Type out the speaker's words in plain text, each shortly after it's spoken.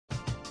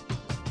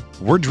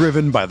We're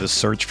driven by the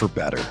search for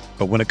better.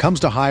 But when it comes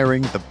to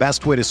hiring, the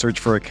best way to search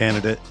for a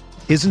candidate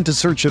isn't to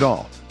search at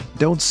all.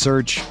 Don't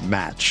search,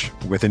 match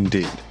with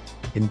Indeed.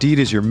 Indeed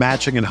is your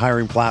matching and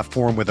hiring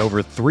platform with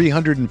over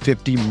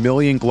 350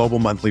 million global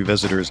monthly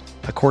visitors,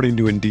 according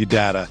to Indeed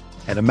data,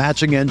 and a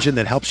matching engine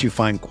that helps you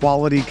find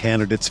quality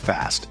candidates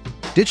fast.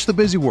 Ditch the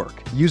busy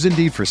work. Use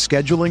Indeed for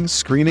scheduling,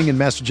 screening, and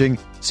messaging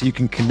so you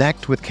can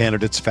connect with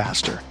candidates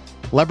faster.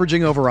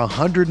 Leveraging over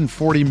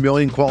 140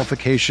 million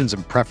qualifications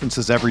and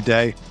preferences every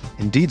day,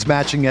 Indeed's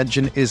matching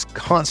engine is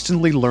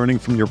constantly learning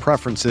from your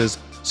preferences,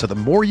 so the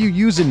more you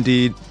use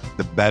Indeed,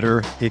 the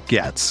better it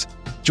gets.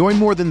 Join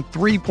more than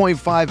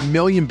 3.5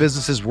 million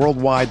businesses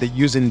worldwide that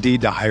use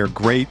Indeed to hire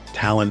great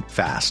talent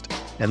fast.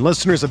 And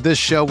listeners of this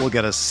show will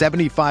get a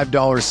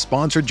 $75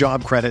 sponsored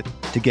job credit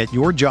to get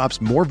your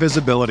jobs more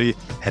visibility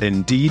at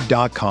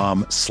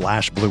Indeed.com/Blue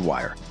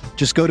Wire.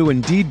 Just go to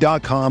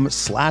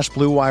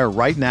Indeed.com/Blue Wire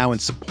right now and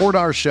support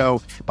our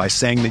show by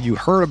saying that you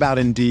heard about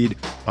Indeed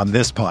on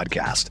this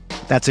podcast.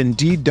 That's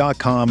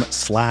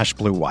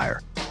Indeed.com/Blue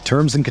Wire.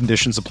 Terms and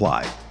conditions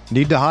apply.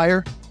 Need to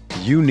hire?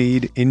 You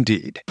need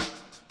Indeed.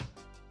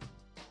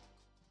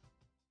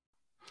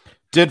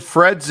 Did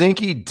Fred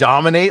Zinke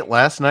dominate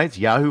last night's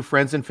Yahoo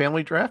Friends and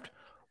Family Draft?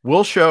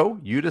 We'll show,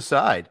 you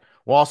decide.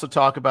 We'll also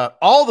talk about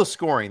all the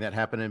scoring that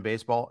happened in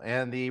baseball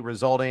and the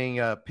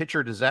resulting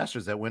pitcher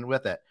disasters that went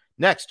with it.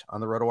 Next on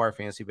the RotoWire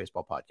Fantasy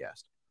Baseball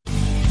Podcast.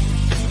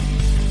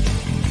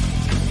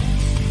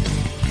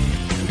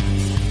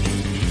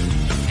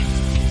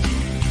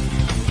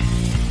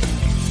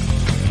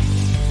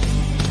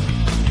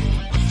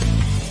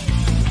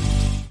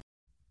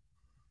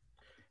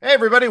 Hey,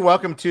 everybody.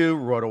 Welcome to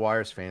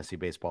RotoWire's Fantasy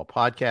Baseball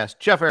Podcast.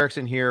 Jeff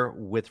Erickson here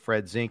with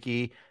Fred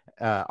Zinke.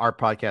 Our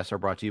podcasts are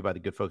brought to you by the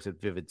good folks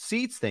at Vivid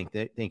Seats.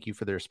 Thank you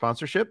for their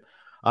sponsorship.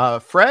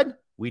 Fred,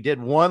 we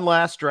did one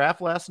last draft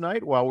last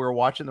night while we were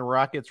watching the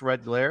Rockets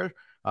red glare.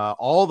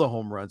 All the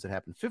home runs that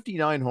happened,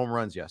 59 home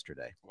runs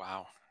yesterday.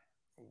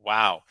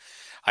 Wow.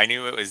 I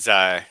knew it was,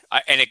 and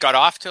it got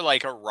off to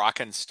like a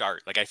rockin'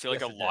 start. Like I feel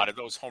like Yes, a lot of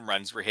those home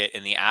runs were hit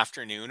in the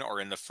afternoon or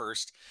in the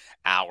first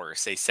hour,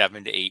 say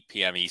 7 to 8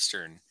 p.m.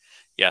 Eastern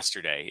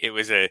yesterday. It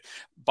was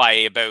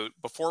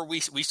before we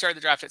started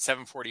the draft at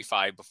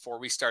 7:45. Before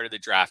we started the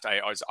draft,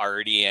 I was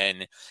already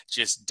in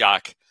just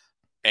duck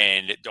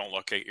and don't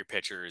look at your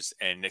pitchers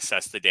and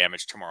assess the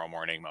damage tomorrow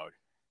morning mode.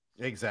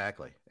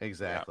 Exactly.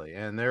 Yeah.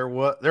 And there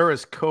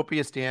was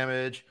copious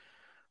damage.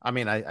 I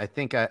mean, I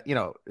think,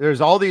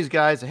 there's all these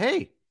guys.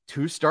 Hey,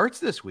 2 starts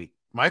this week.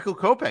 Michael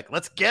Kopech,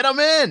 let's get him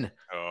in.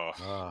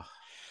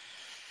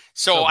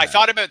 So I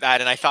thought about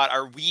that and I thought,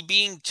 are we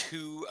being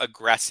too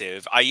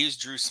aggressive? I used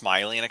Drew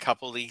Smiley in a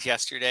couple of leagues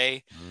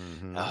yesterday.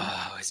 Mm-hmm.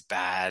 Oh, it was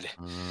bad.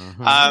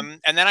 Mm-hmm.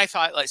 And then I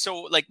thought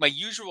my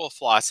usual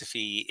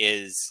philosophy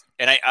is,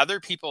 and other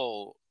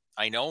people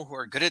I know who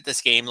are good at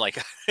this game,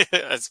 like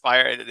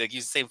aspire, like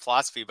use the same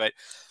philosophy, but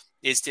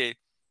is to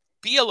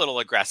be a little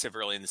aggressive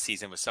early in the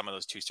season with some of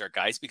those 2-start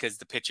guys because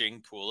the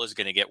pitching pool is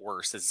going to get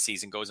worse as the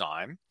season goes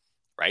on,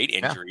 right?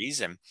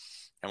 Injuries and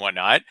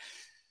whatnot.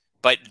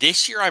 But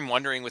this year I'm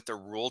wondering with the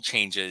rule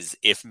changes,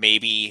 if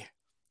maybe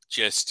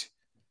just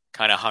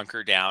kind of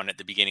hunker down at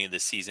the beginning of the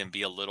season,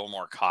 be a little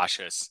more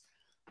cautious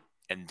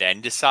and then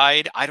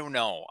decide. I don't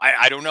know.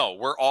 I don't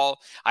know.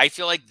 I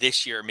feel like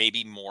this year,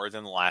 maybe more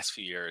than the last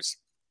few years,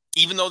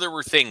 even though there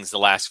were things the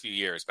last few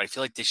years, but I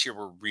feel like this year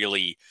we're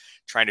really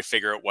trying to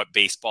figure out what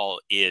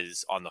baseball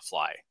is on the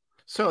fly.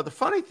 So the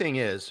funny thing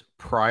is,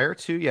 prior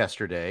to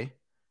yesterday,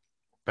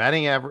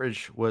 batting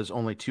average was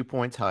only 2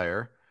 points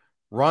higher.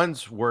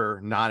 Runs were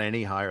not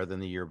any higher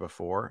than the year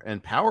before,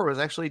 and power was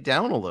actually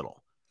down a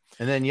little.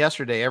 And then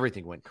yesterday,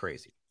 everything went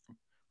crazy.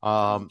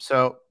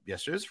 So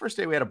yesterday's the first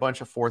day we had a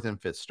bunch of 4th and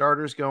 5th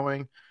starters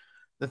going.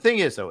 The thing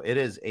is, though, it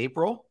is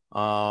April,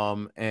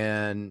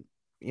 and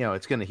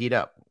it's going to heat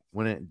up.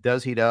 When it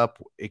does heat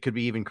up, it could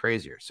be even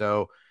crazier.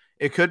 So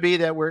it could be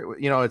that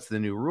it's the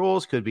new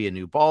rules, could be a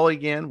new ball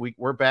again.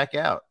 We're back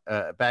at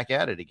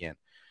it again.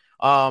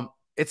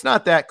 It's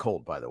not that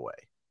cold, by the way.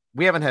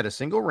 We haven't had a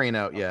single rain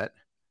out yet.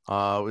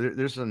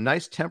 There's some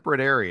nice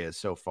temperate areas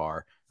so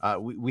far.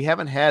 We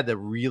haven't had the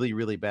really,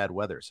 really bad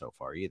weather so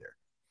far either.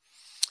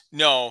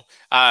 No.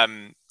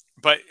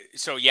 But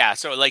so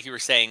like you were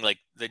saying, like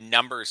the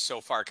numbers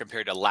so far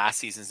compared to last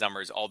season's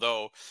numbers,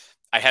 although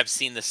I have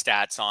seen the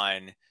stats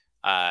on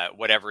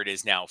whatever it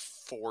is now,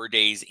 4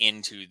 days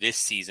into this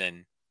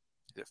season,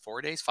 is it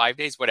 4 days, 5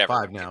 days, whatever,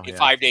 5 now,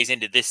 5 days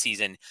into this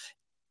season,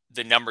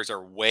 the numbers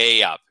are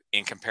way up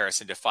in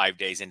comparison to 5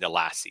 days into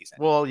last season.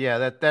 Well,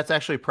 yeah, that's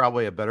actually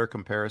probably a better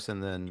comparison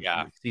than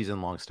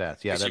season-long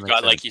stats. Yeah, that you've makes got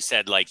sense. Like you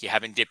said, like you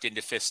haven't dipped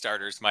into 5th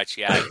starters much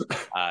yet.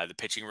 The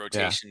pitching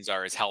rotations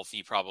are as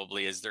healthy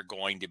probably as they're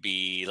going to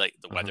be. Like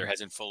the weather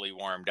hasn't fully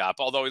warmed up.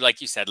 Although, like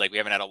you said, like we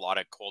haven't had a lot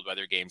of cold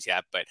weather games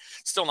yet, but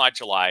still not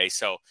July.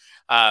 So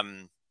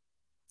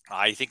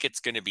I think it's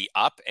going to be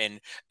up. And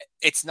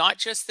it's not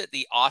just that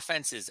the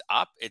offense is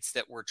up, it's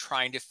that we're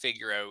trying to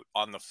figure out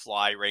on the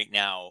fly right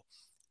now,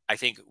 I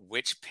think,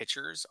 which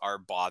pitchers are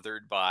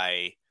bothered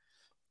by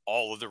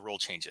all of the rule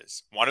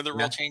changes. One of the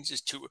rule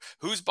changes to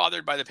who's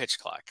bothered by the pitch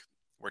clock.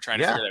 We're trying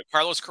to Yeah. figure that out.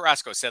 Carlos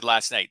Carrasco said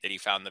last night that he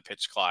found the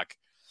pitch clock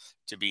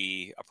to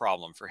be a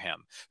problem for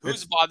him.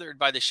 Who's bothered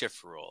by the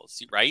shift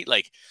rules, right?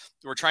 Like,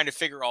 we're trying to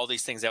figure all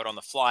these things out on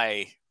the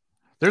fly.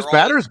 There's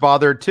batters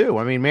bothered too.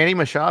 I mean, Manny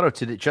Machado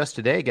just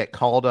today get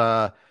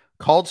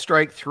called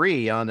strike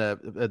 3 on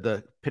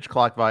the pitch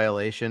clock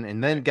violation,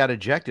 and then got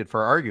ejected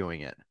for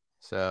arguing it.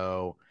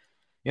 So,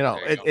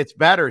 it's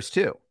batters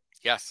too.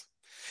 Yes.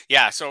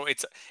 Yeah. So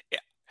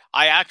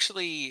I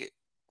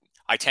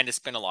tend to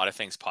spin a lot of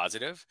things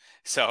positive.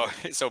 So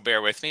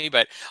bear with me,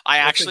 but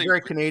That's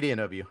very Canadian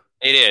of you.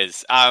 It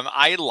is.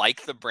 I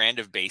like the brand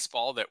of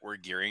baseball that we're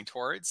gearing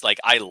towards. Like,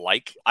 I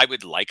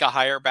would like a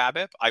higher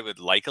BABIP. I would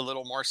like a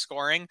little more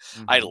scoring.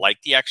 Mm-hmm. I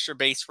like the extra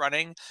base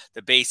running,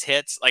 the base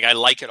hits. Like, I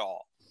like it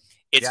all.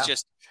 It's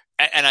just,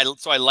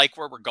 so I like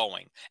where we're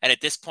going. And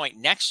at this point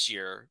next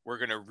year, we're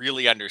going to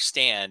really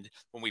understand,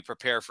 when we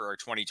prepare for our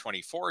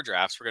 2024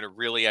 drafts, we're going to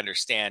really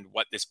understand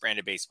what this brand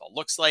of baseball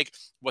looks like,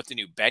 what the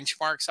new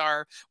benchmarks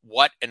are,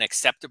 what an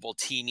acceptable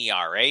team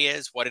ERA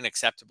is, what an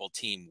acceptable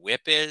team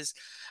WHIP is.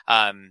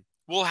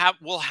 We'll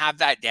have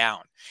that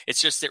down.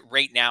 It's just that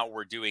right now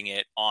we're doing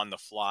it on the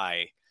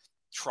fly,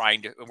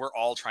 we're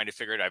all trying to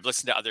figure it out. I've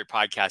listened to other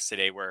podcasts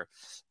today where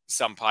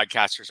some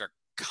podcasters are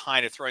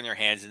kind of throwing their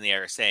hands in the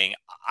air saying,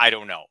 I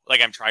don't know. Like,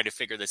 I'm trying to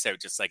figure this out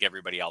just like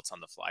everybody else on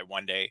the fly,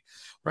 one day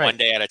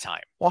at a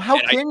time. Well, how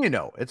can you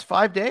know? It's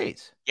 5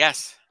 days.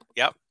 Yes.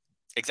 Yep.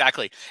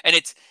 Exactly. And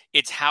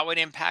it's how it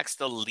impacts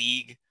the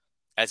league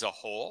as a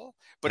whole,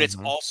 but it's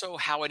also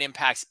how it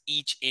impacts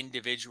each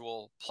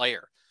individual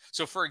player.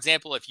 So, for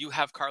example, if you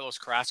have Carlos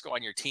Carrasco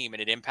on your team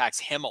and it impacts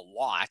him a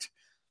lot,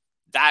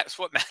 that's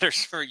what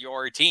matters for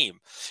your team.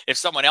 If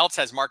someone else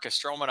has Marcus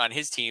Stroman on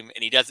his team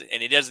and it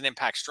doesn't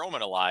impact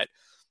Stroman a lot,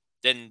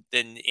 then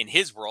in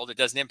his world, it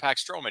doesn't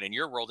impact Stroman. In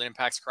your world, it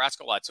impacts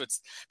Carrasco a lot. So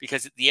it's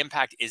because the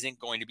impact isn't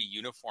going to be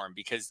uniform,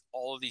 because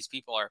all these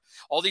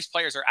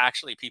players are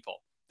actually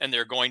people, and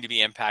they're going to be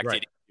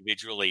impacted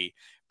individually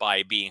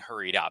by being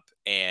hurried up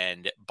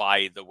and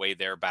by the way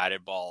their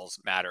batted balls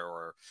matter,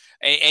 or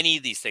any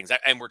of these things. And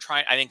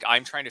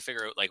I'm trying to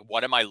figure out, like,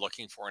 what am I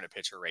looking for in a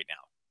pitcher right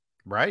now?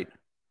 Right.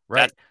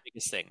 That's the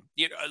biggest thing.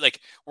 Like,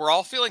 we're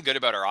all feeling good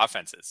about our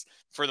offenses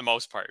for the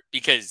most part,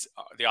 because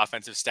the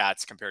offensive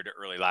stats compared to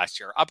early last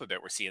year are up a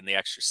bit. We're seeing the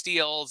extra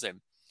steals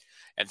and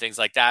things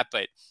like that,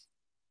 but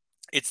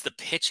it's the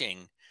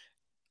pitching.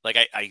 Like,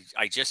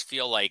 I just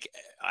feel like,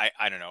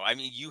 I don't know. I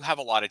mean, you have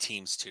a lot of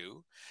teams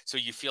too, so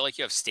you feel like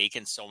you have stake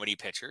in so many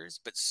pitchers,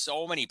 but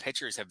so many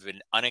pitchers have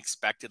been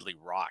unexpectedly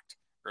rocked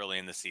early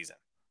in the season.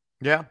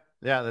 Yeah,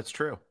 that's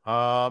true.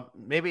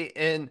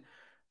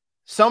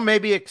 Some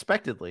maybe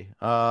expectedly,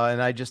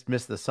 and I just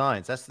missed the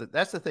signs. That's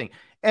the thing.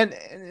 And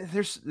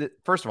there's,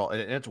 first of all,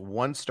 it's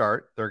one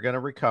start. They're going to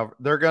recover.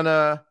 They're going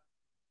to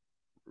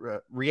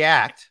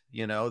react.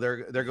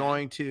 They're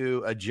going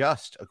to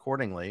adjust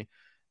accordingly.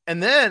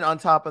 And then on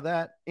top of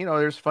that,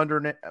 there's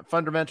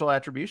fundamental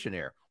attribution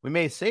error. We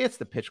may say it's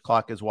the pitch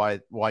clock is why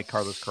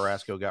Carlos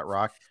Carrasco got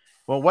rocked.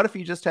 Well, what if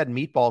he just had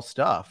meatball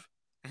stuff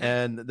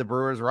and the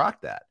Brewers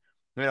rocked that?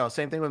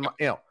 Same thing with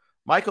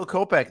Michael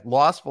Kopech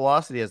lost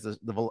velocity as as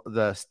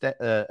the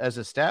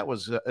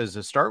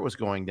start was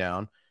going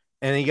down,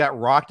 and he got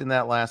rocked in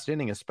that last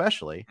inning,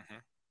 especially.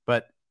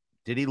 But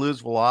did he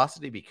lose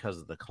velocity because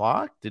of the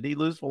clock? Did he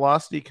lose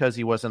velocity because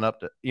he wasn't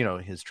up to,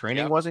 his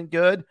training wasn't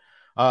good?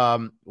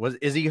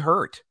 Is he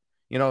hurt?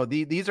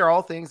 These are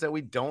all things that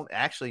we don't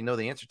actually know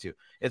the answer to.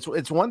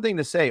 It's one thing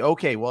to say,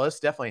 okay, well, this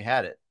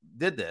definitely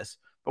did this,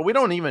 but we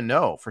don't even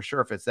know for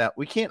sure if it's that.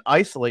 We can't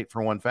isolate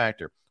for one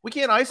factor. We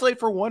can't isolate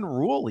for one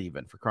rule,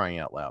 even, for crying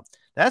out loud.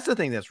 That's the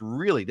thing that's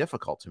really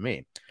difficult to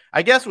me.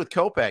 I guess with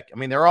Kopech, I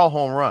mean, they're all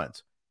home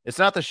runs. It's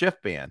not the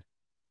shift ban.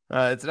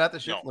 It's not the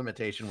shift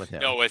limitation with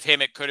him. No, with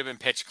him, it could have been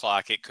pitch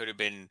clock. It could have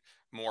been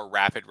more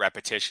rapid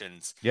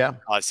repetitions. Yeah.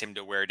 Caused him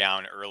to wear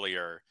down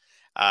earlier.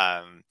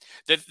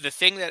 The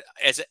thing that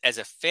as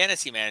a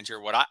fantasy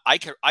manager, what I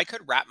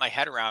could wrap my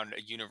head around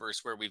a universe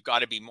where we've got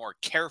to be more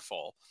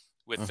careful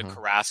with the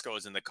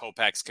Carrascos and the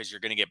Kopechs, because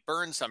you're going to get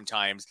burned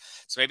sometimes.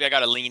 So maybe I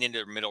got to lean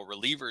into middle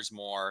relievers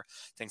more,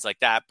 things like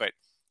that.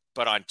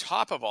 But on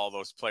top of all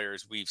those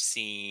players, we've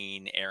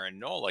seen Aaron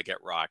Nola get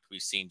rocked.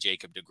 We've seen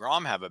Jacob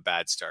deGrom have a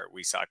bad start.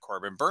 We saw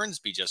Corbin Burns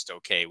be just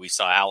okay. We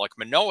saw Alek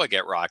Manoah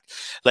get rocked.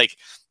 Like,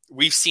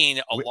 we've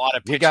seen a lot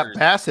of pitchers. We got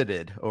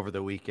Bassetted over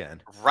the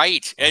weekend.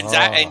 Right.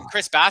 And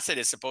Chris Bassett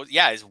is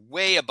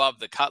way above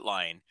the cut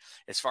line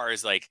as far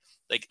as like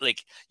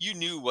you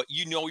knew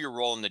you're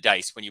rolling the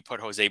dice when you put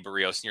Jose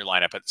Barrios in your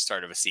lineup at the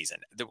start of a season,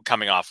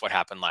 coming off what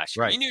happened last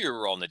year. Right. You knew you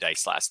were rolling the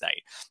dice last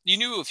night. You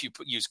knew if you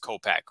used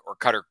Kopech or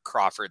Cutter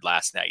Crawford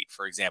last night,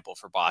 for example,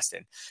 for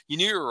Boston, you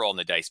knew you were rolling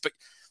the dice. But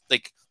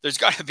like, there's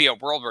got to be a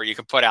world where you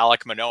can put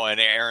Alek Manoah and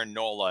Aaron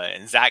Nola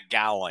and Zach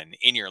Gallen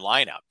in your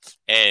lineup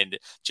and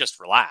just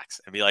relax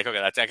and be like,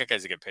 okay, that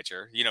guy's a good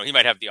pitcher. He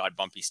might have the odd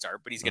bumpy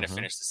start, but he's going to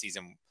finish the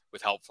season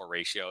with helpful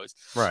ratios.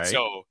 Right.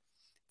 So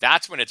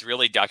that's when it's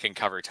really duck and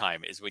cover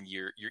time, is when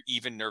you're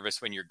even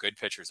nervous when your good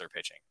pitchers are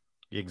pitching.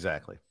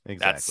 Exactly.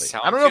 That's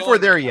how I I'm don't know if we're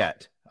feeling there right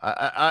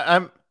now.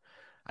 yet.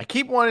 I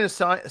keep wanting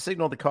to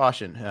signal the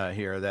caution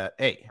here that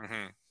hey,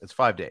 it's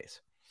 5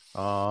 days.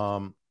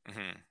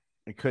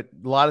 It could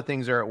a lot of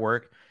things are at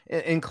work,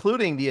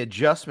 including the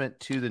adjustment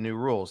to the new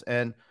rules.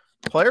 And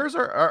players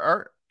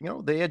are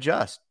they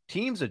adjust.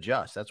 Teams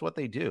adjust. That's what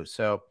they do.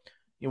 So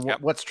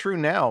what's true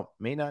now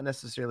may not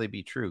necessarily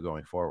be true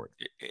going forward.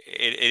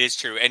 It is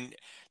true. And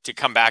to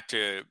come back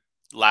to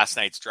last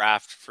night's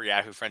draft for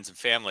Yahoo Friends and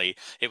Family,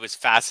 it was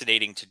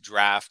fascinating to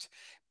draft.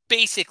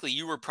 Basically,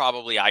 you were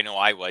probably, I know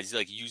I was,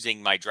 like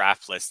using my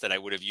draft list that I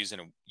would have used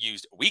a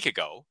week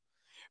ago.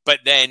 But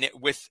then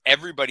with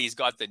everybody's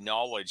got the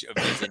knowledge of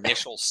these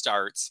initial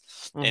starts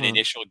and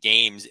initial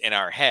games in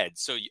our head.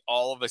 So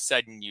all of a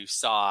sudden you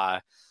saw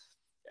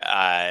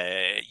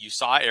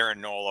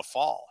Aaron Nola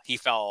fall. He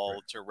fell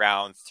to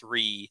round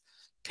 3,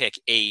 pick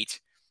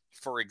 8,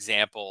 for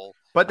example.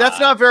 But that's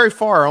not very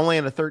far, only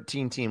in a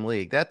 13-team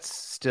league. That's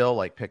still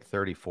like pick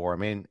 34. I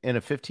mean, in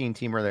a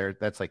 15-teamer there,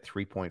 that's like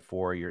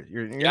 3.4.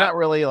 You're not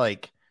really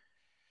like,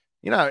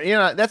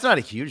 that's not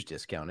a huge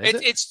discount, is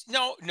it? It's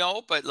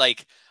no, but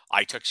like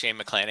I took Shane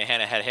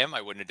McClanahan ahead of him.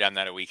 I wouldn't have done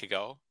that a week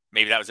ago.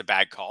 Maybe that was a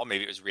bad call.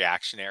 Maybe it was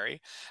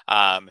reactionary.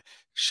 Shohei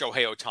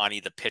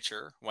Ohtani, the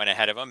pitcher, went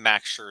ahead of him.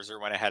 Max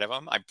Scherzer went ahead of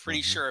him. I'm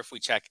pretty sure if we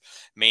check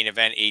main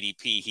event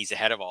ADP, he's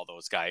ahead of all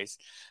those guys.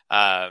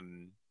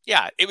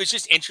 Yeah, it was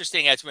just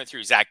interesting as we went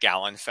through. Zach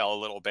Gallen fell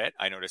a little bit.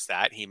 I noticed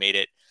that. He made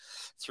it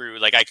through.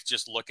 Like, I could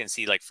just look and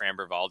see, like,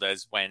 Framber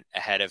Valdez went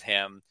ahead of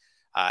him.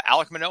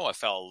 Alek Manoah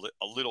fell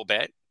a little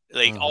bit.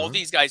 Like, all of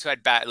these guys who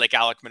had bad, like,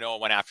 Alek Manoah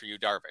went after Yu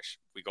Darvish.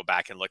 We go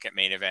back and look at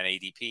main event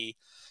ADP.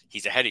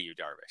 He's ahead of Yu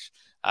Darvish.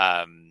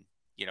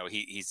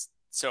 He's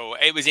so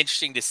it was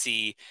interesting to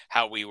see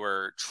how we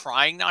were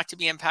trying not to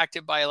be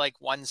impacted by like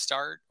one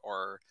start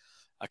or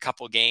a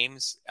couple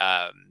games.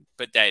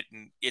 But that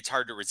it's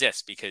hard to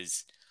resist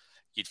because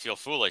you'd feel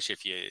foolish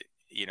if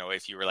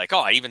you were like, oh,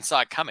 I even saw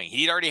it coming.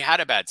 He'd already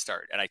had a bad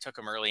start and I took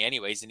him early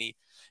anyways. And he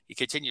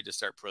continued to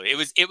start poorly.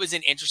 It was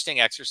an interesting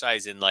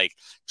exercise in like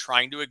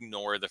trying to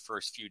ignore the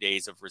first few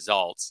days of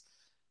results,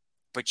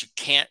 but you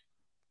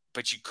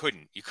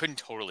couldn't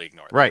totally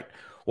ignore them. Right.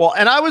 Well,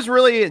 and I was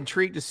really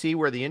intrigued to see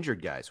where the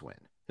injured guys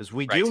went because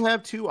we do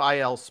have 2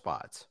 IL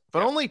spots,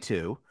 but only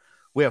 2.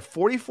 We have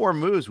 44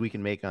 moves we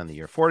can make on the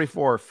year,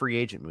 44 free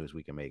agent moves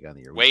we can make on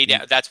the year. Way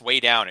down. That's way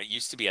down. It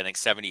used to be, I think,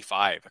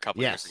 75 a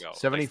couple years ago.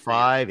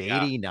 75, like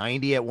 80,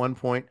 90 at one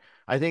point.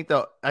 I think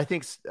Scott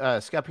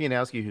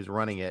Pianowski, who's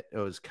running it,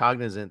 was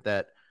cognizant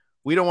that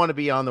we don't want to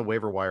be on the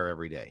waiver wire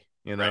every day.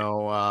 We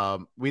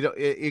don't.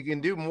 It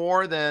can do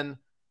more than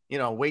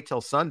wait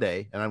till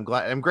Sunday. And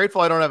I'm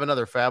grateful I don't have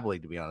another Fab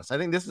League, to be honest. I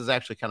think this is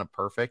actually kind of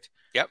perfect.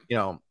 Yep.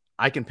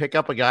 I can pick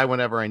up a guy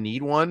whenever I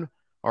need one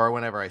or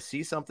whenever I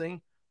see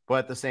something. But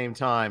at the same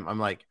time, I'm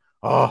like,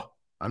 oh,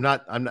 I'm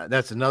not.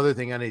 That's another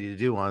thing I need to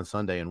do on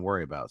Sunday and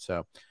worry about.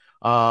 So,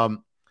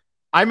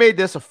 I made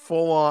this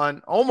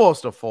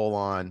almost a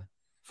full-on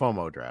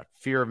FOMO draft.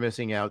 Fear of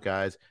missing out,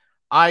 guys.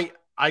 I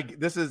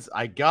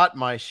got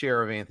my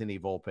share of Anthony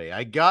Volpe.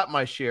 I got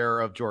my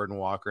share of Jordan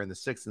Walker in the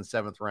 6th and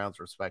 7th rounds,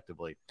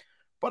 respectively.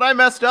 But I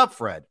messed up,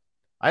 Fred.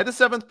 I had the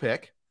 7th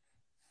pick.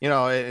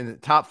 And the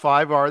top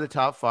 5 are the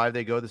top 5.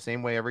 They go the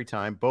same way every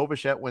time. Bo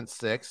Bichette went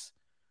 6th.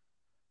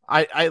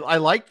 I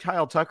liked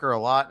Kyle Tucker a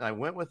lot, and I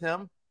went with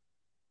him.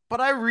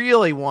 But I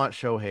really want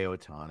Shohei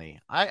Ohtani.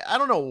 I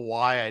don't know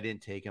why I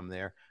didn't take him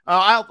there.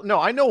 I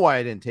know why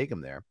I didn't take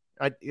him there.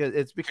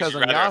 It's because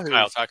on Yahoo,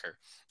 Kyle Tucker.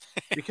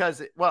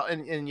 because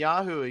in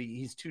Yahoo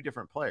he's 2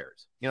 different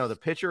players. The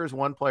pitcher is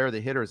one player,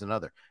 the hitter is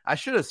another. I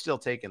should have still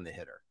taken the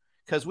hitter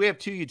because we have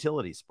 2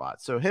 utility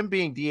spots. So him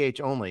being DH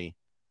only,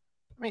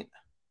 I mean,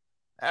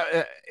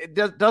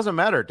 it doesn't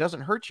matter. It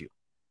doesn't hurt you.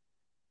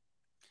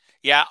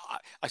 Yeah.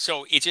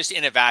 So it's just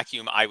in a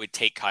vacuum, I would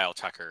take Kyle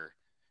Tucker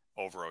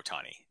over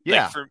Ohtani.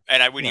 Yeah.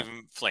 And I wouldn't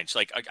even flinch.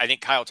 Like, I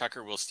think Kyle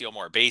Tucker will steal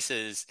more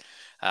bases.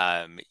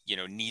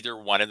 Neither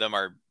one of them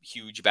are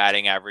huge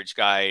batting average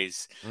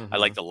guys. I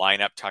like the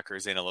lineup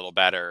Tucker's in a little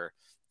better.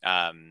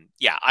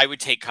 I would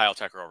take Kyle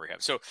Tucker over him.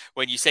 So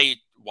when you say,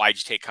 why'd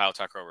you take Kyle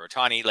Tucker over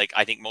Ohtani? Like,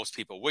 I think most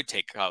people would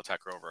take Kyle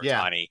Tucker over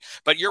Ohtani,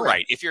 but you're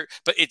right.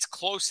 But it's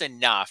close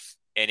enough.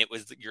 And it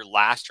was your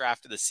last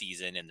draft of the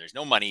season and there's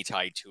no money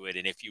tied to it.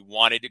 And if you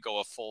wanted to go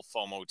a full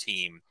FOMO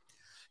team,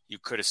 you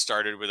could have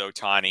started with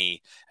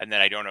Ohtani. And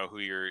then I don't know who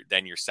your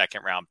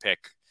 2nd round pick.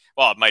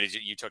 Well,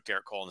 you took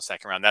Garrett Cole in the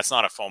 2nd round. That's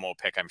not a FOMO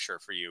pick, I'm sure,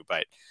 for you,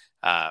 but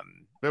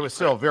it was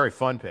still a very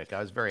fun pick. I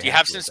was very. Do you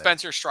have some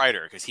Spencer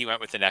Strider because he went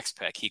with the next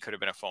pick? He could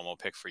have been a FOMO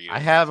pick for you. I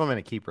have him in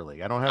a keeper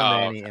league. I don't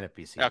have him in any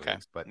NFBC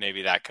leagues, but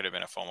maybe that could have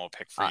been a FOMO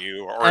pick for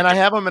you. And I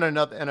have him in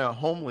a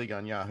home league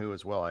on Yahoo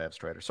as well. I have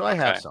Strider, so I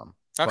have some.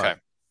 Okay.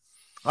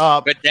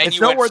 But then it's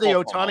noteworthy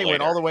Ohtani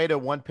went all the way to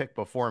 1 pick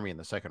before me in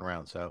the 2nd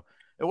round. So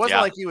it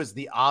wasn't like he was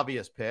the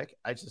obvious pick.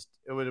 It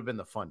would have been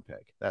the fun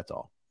pick. That's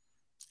all.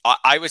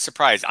 I was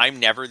surprised. I'm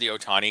never the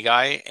Ohtani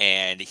guy,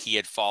 and he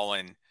had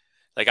fallen.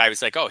 Like, I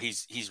was like, oh,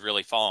 he's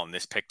really fallen.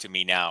 This pick to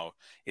me now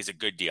is a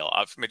good deal.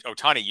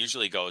 Ohtani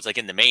usually goes, like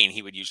in the main,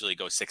 he would usually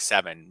go 6,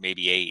 7,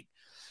 maybe 8.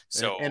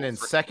 So and in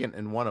second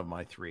in one of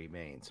my three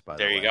mains, by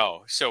the way. There you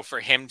go. So for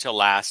him to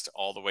last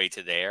all the way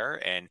to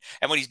there, and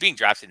when he's being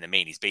drafted in the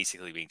main, he's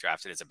basically being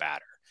drafted as a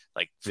batter,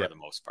 like for the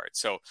most part.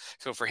 So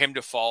for him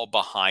to fall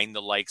behind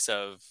the likes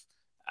of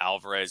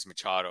Alvarez,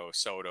 Machado,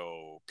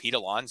 Soto, Pete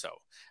Alonso,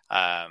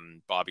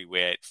 Bobby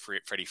Witt,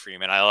 Freddie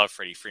Freeman. I love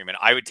Freddie Freeman.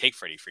 I would take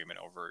Freddie Freeman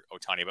over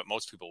Ohtani, but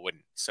most people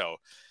wouldn't. So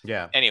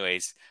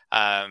anyways,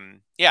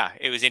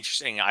 it was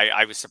interesting.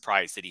 I was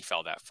surprised that he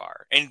fell that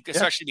far, and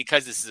especially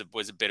because this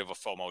was a bit of a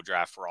FOMO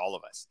draft for all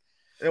of us.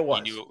 It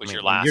was. You knew it was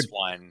your last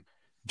one.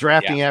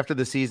 Drafting after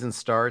the season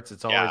starts,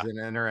 it's always an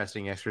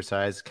interesting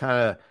exercise.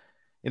 Kind of,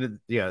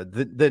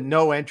 the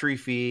no entry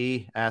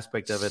fee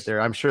aspect of it there.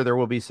 I'm sure there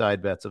will be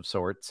side bets of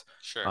sorts.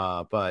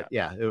 Sure. But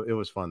it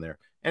was fun there.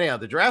 Anyhow,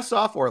 the draft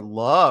software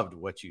loved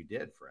what you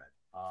did, Fred.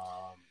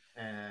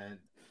 And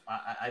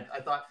I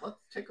thought, let's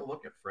take a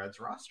look at Fred's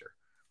roster.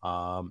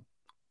 And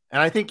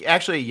I think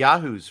actually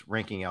Yahoo's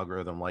ranking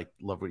algorithm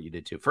loved what you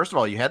did too. First of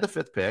all, you had the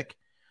 5th pick.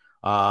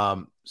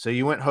 So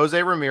you went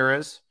Jose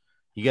Ramirez.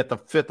 You get the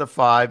 5th of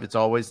 5. It's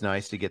always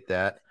nice to get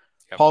that.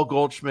 Yep. Paul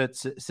Goldschmidt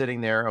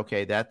sitting there.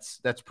 Okay, that's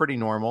pretty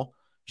normal.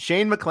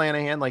 Shane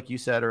McClanahan, like you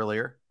said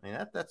earlier. I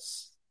mean,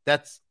 that's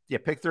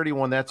pick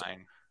 31. That's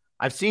fine.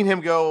 I've seen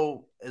him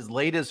go as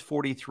late as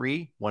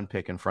 43. One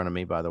pick in front of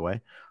me, by the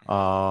way.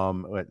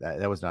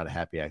 That was not a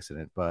happy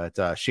accident.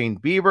 But Shane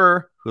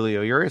Bieber,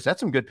 Julio Urias, that's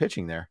some good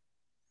pitching there.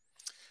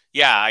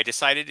 Yeah, I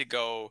decided to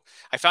go.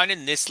 I found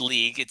in this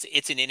league,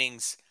 it's an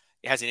innings.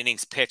 It has an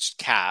innings pitched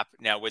cap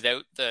now with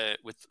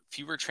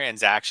fewer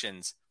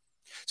transactions.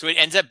 So it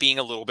ends up being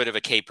a little bit of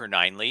a K per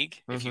 9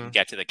 league if you can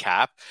get to the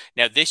cap.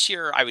 Now this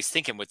year I was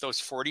thinking with those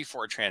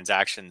 44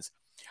 transactions,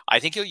 I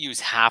think you'll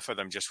use half of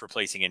them just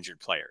replacing injured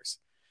players.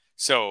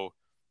 So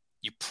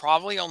you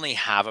probably only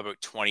have about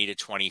 20 to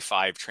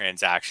 25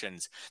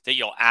 transactions that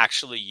you'll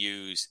actually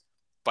use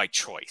by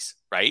choice,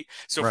 right?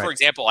 So for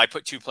example, I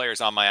put 2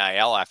 players on my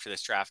IL after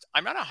this draft.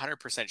 I'm not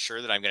 100%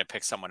 sure that I'm going to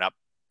pick someone up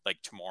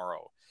like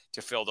tomorrow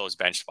to fill those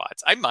bench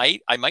spots. I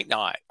might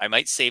not. I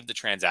might save the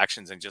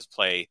transactions and just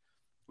play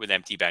with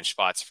empty bench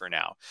spots for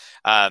now.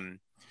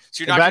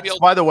 So you're not going to be able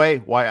by the way,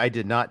 why I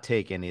did not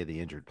take any of the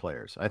injured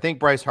players. I think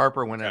Bryce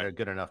Harper went at a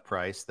good enough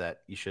price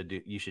that you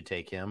should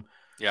take him.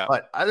 Yeah.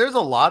 But there's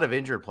a lot of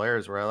injured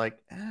players where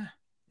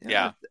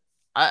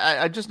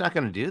I'm just not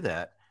going to do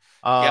that.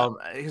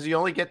 Because you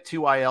only get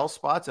 2 IL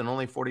spots and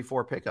only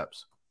 44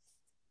 pickups.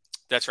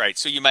 That's right.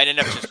 So you might end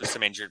up just with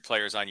some injured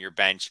players on your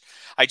bench.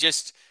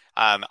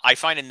 I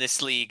find in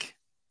this league,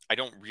 I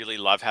don't really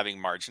love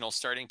having marginal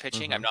starting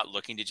pitching. I'm not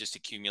looking to just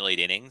accumulate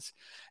innings.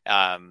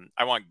 I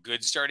want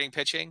good starting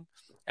pitching,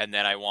 and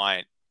then I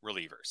want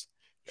relievers.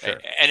 Sure.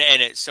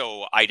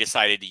 So I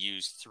decided to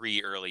use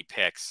 3 early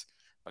picks: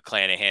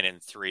 McClanahan in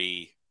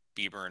 3,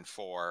 Bieber in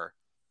 4,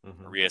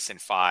 Urias in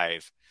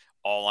 5,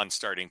 all on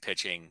starting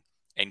pitching,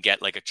 and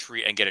get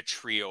a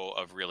trio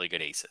of really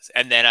good aces.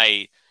 And then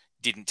I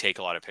didn't take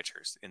a lot of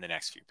pitchers in the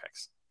next few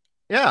picks.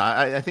 Yeah,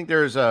 I think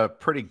there's a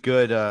pretty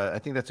good. I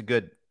think that's a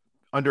good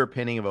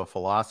underpinning of a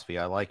philosophy.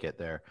 I like it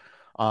there.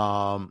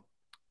 And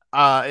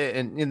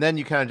then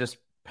you kind of just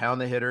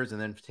pound the hitters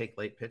and then take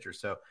late pitchers.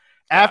 So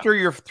after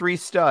your 3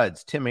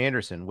 studs, Tim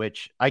Anderson,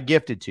 which I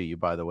gifted to you,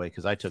 by the way,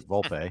 because I took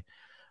Volpe.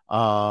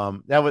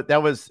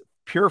 That was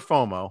pure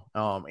FOMO.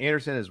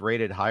 Anderson is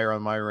rated higher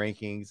on my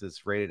rankings.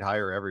 It's rated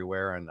higher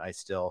everywhere, and I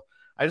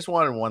just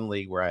wanted one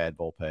league where I had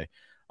Volpe.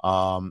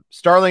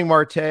 Starling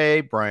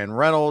Marte, Brian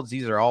Reynolds.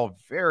 These are all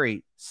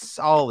very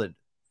solid,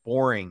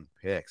 boring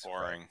picks.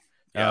 Boring.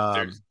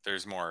 Yeah,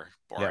 there's more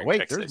boring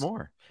picks. There's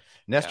more.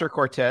 Nestor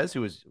Cortez,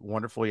 who was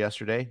wonderful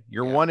yesterday.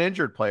 Your one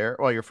injured player.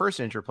 Well, your first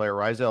injured player,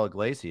 Raisel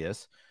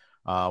Iglesias.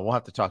 We'll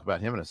have to talk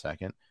about him in a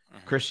second.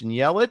 Christian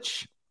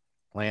Yelich,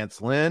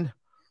 Lance Lynn.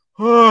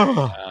 Keep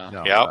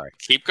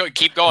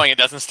going. It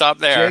doesn't stop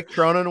there. Jake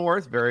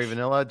Cronenworth, very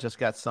vanilla, just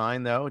got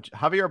signed though.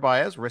 Javier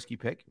Baez, risky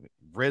pick.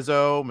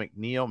 Rizzo,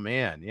 McNeil,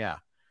 man, yeah.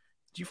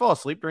 Did you fall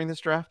asleep during this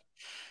draft?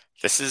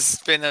 This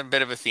has been a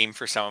bit of a theme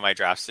for some of my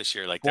drafts this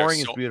year. Like,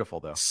 boring is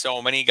beautiful, though.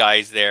 So many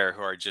guys there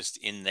who are just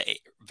in the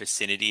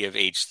vicinity of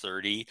age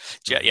 30.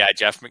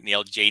 Jeff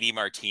McNeil, JD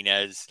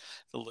Martinez.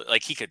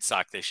 Like, he could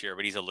suck this year,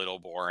 but he's a little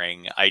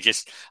boring.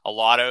 A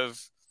lot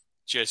of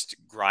just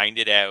grind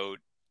it out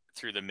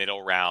through the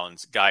middle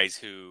rounds. Guys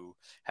who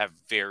have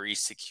very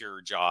secure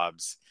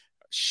jobs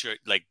should,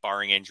 like,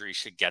 barring injury,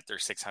 should get their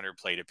 600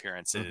 plate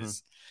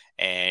appearances.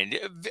 And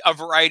a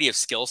variety of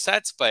skill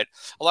sets, but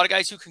a lot of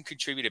guys who can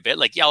contribute a bit.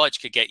 Like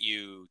Yelich could get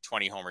you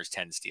 20 homers,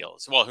 10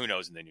 steals. Well, who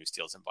knows in the new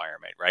steals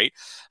environment, right?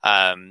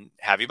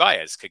 Javi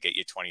Baez could get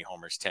you 20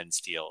 homers, 10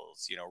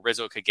 steals.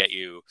 Rizzo could get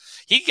you,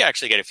 he could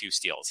actually get a few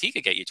steals. He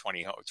could get you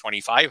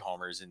 25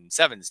 homers and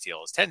 7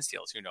 steals, 10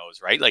 steals. Who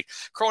knows, right? Like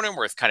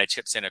Cronenworth kind of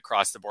chips in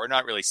across the board,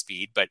 not really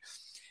speed, but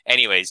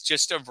anyways,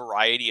 just a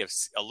variety of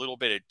a little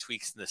bit of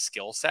tweaks in the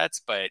skill sets,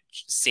 but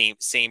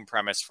same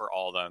premise for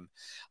all of them.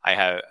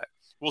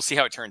 We'll see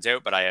how it turns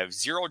out, but I have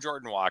 0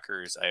 Jordan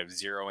Walkers. I have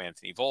 0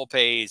 Anthony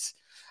Volpes.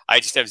 I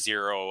just have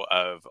 0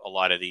 of a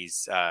lot of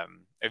these,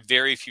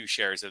 very few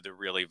shares of the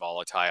really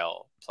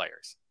volatile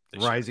players.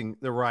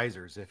 the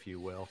risers, if you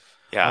will.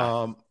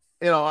 Yeah.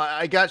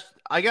 I got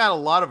a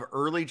lot of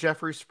early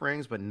Jeffrey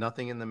Springs, but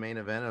nothing in the main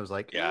event. I was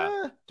like,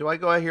 do I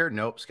go out here?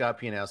 Nope. Scott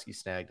Pianowski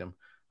snagged him.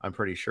 I'm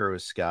pretty sure it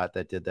was Scott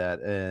that did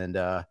that. And,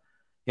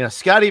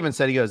 Scott even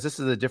said, he goes, this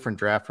is a different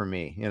draft for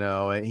me.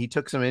 And he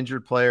took some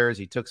injured players.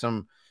 He took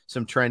some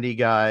trendy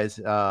guys,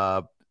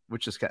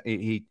 which is,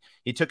 he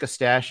took a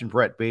stash in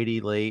Brett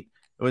Beatty late.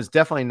 It was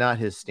definitely not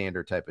his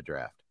standard type of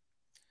draft.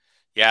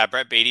 Yeah.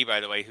 Brett Beatty, by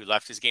the way, who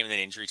left his game with an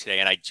injury today.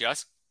 And I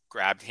just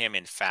grabbed him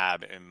in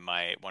Fab in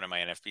one of my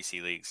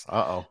NFBC leagues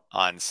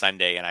on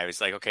Sunday. And I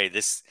was like, okay,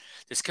 this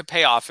could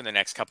pay off in the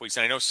next couple weeks.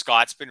 And I know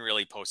Scott's been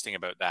really posting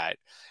about that.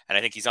 And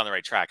I think he's on the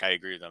right track. I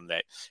agree with him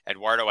that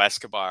Eduardo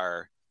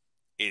Escobar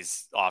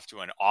is off to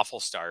an awful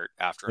start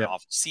after an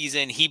awful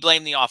season. He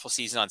blamed the awful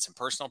season on some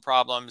personal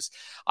problems.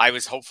 I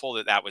was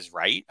hopeful that was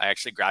right. I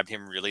actually grabbed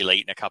him really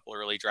late in a couple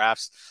early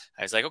drafts.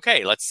 I was like,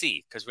 okay, let's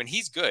see. Because when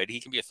he's good, he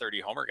can be a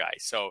 30 homer guy.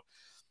 So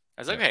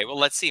I was like, okay, well,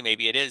 let's see.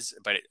 Maybe it is.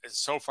 But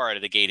so far out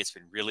of the gate, it's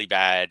been really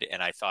bad.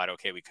 And I thought,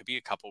 okay, we could be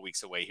a couple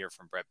weeks away here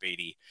from Brett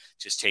Beatty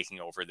just taking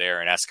over there.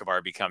 And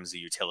Escobar becomes the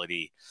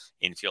utility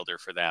infielder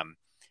for them.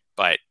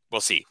 But we'll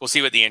see. We'll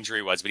see what the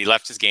injury was. But he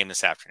left his game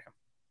this afternoon.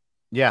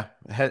 Yeah.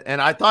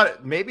 And I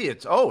thought maybe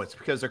it's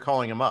because they're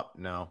calling him up.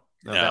 No,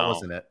 that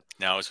wasn't it.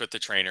 No, it's with the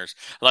trainers.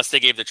 Unless they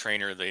gave the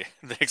trainer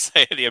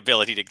the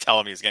ability to tell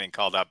him he's getting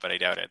called up, but I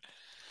doubt it.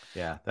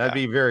 Yeah, that'd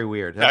be very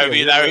weird. That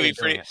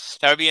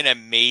would be an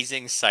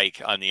amazing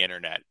psych on the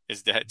internet,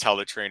 is to tell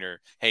the trainer,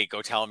 hey,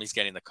 go tell him he's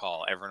getting the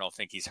call. Everyone will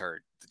think he's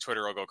hurt. The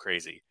Twitter will go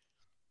crazy.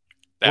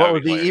 What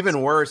would be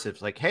even worse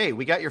if, like, hey,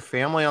 we got your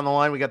family on the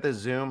line. We got this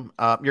Zoom.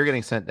 You're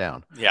getting sent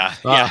down. Yeah.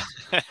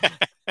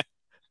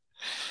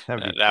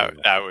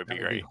 That would be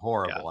great. Be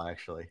horrible,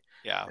 actually.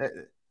 Yeah.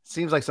 It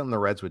seems like something the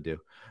Reds would do.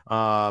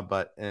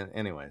 But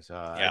anyways,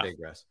 I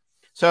digress.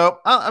 So,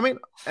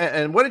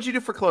 and what did you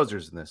do for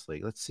closers in this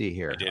league? Let's see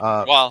here.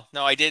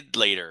 I did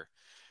later.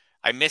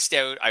 I missed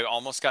out. I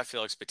almost got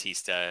Felix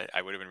Bautista.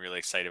 I would have been really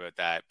excited about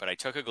that, but I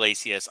took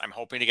Iglesias. I'm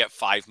hoping to get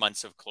 5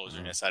 months of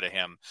closerness out of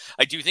him.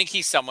 I do think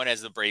he's someone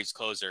as the Braves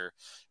closer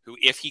who,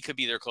 if he could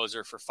be their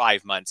closer for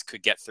 5 months,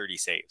 could get 30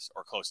 saves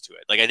or close to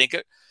it. Like, I think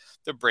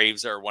the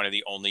Braves are one of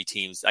the only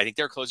teams. I think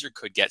their closer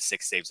could get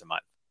 6 saves a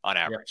month on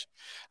average.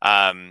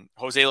 Yep.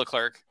 Jose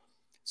Leclerc.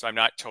 So I'm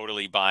not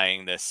totally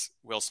buying this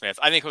Will Smith.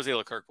 I think Jose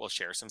Leclerc will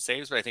share some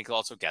saves, but I think he'll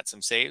also get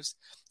some saves.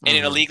 And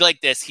in a league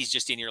like this, he's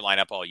just in your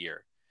lineup all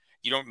year.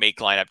 You don't make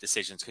lineup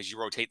decisions because you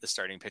rotate the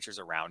starting pitchers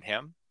around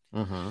him.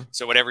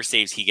 So whatever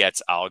saves he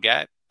gets, I'll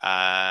get.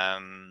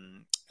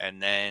 And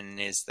then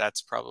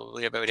that's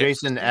probably about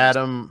Jason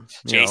Adam.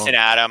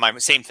 Adam.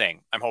 Same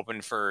thing. I'm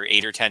hoping for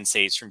 8 or 10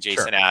 saves from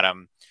Jason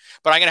Adam,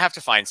 but I'm going to have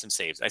to find some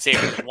saves. I say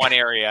in one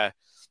area,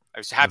 I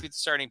was happy with the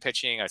starting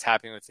pitching. I was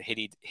happy with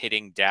the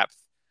hitting depth.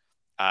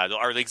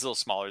 Our league's a little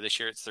smaller this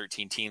year. It's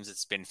 13 teams.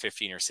 It's been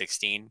 15 or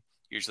 16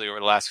 usually over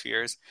the last few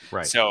years.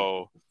 Right.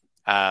 So,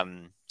 I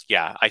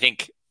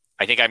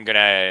think I'm going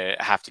to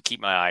have to keep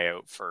my eye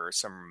out for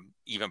some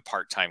even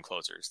part-time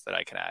closers that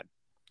I can add.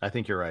 I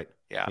think you're right.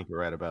 Yeah. I think you're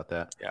right about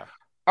that. Yeah.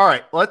 All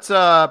right.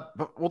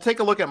 We'll take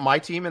a look at my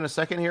team in a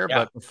second here. Yeah.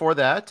 But before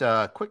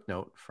that, quick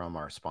note from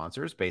our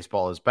sponsors.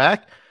 Baseball is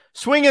back.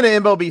 Swing into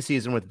MLB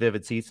season with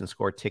Vivid Seats and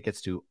score tickets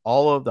to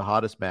all of the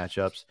hottest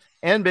matchups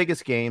and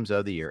biggest games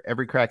of the year.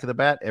 Every crack of the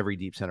bat, every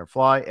deep center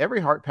fly, every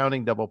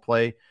heart-pounding double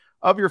play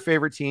of your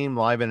favorite team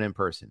live and in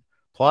person.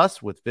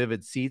 Plus, with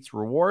Vivid Seats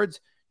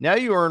rewards, now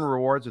you earn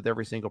rewards with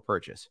every single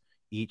purchase.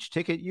 Each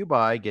ticket you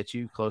buy gets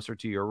you closer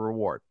to your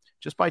reward.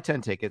 Just buy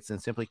 10 tickets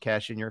and simply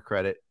cash in your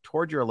credit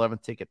toward your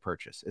 11th ticket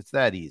purchase. It's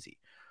that easy.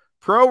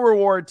 Pro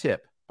reward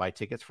tip: buy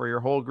tickets for your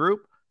whole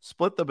group,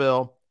 split the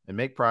bill, and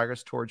make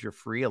progress towards your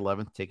free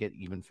 11th ticket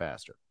even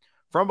faster.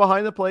 From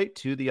behind the plate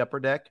to the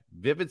upper deck,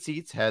 Vivid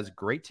Seats has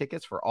great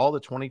tickets for all the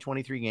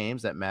 2023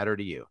 games that matter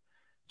to you.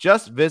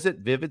 Just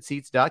visit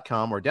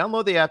vividseats.com or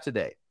download the app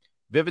today.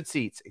 Vivid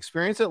Seats.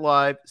 Experience it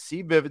live.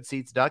 See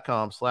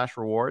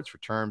vividseats.com/rewards for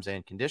terms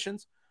and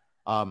conditions.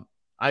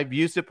 I've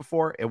used it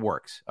before. It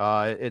works.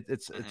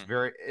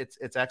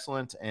 It's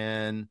excellent.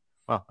 And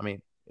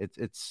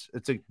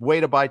it's a way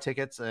to buy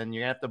tickets, and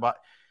you have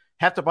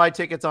to buy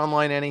tickets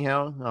online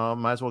anyhow.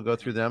 Might as well go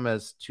through them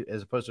as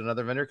opposed to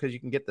another vendor, because you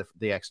can get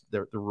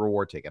the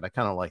reward ticket. I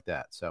kind of like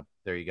that. So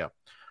there you go.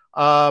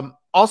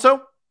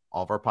 Also,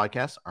 all of our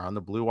podcasts are on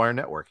the Blue Wire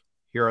Network.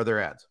 Here are their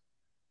ads.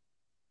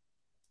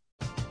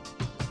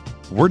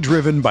 We're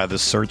driven by the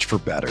search for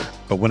better.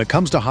 But when it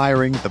comes to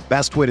hiring, the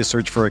best way to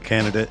search for a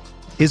candidate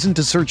isn't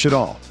to search at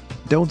all.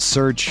 Don't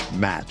search,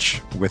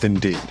 match with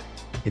Indeed.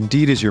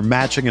 Indeed is your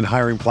matching and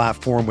hiring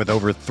platform with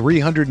over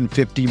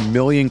 350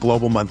 million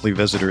global monthly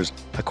visitors,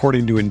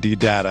 according to Indeed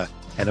data,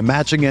 and a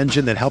matching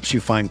engine that helps you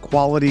find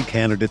quality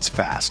candidates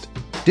fast.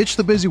 Ditch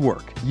the busy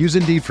work. Use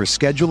Indeed for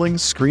scheduling,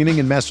 screening,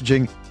 and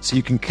messaging so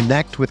you can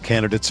connect with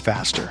candidates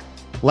faster.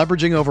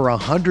 Leveraging over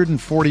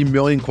 140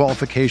 million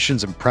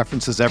qualifications and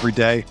preferences every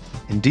day,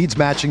 Indeed's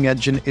matching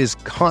engine is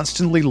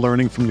constantly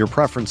learning from your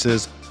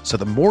preferences, so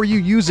the more you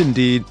use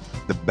Indeed,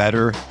 the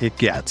better it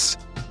gets.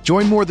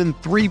 Join more than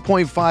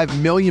 3.5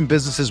 million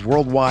businesses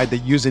worldwide that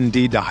use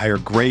Indeed to hire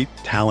great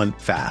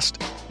talent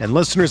fast. And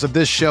listeners of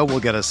this show will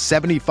get a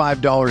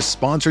 $75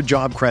 sponsored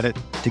job credit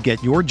to get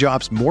your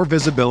jobs more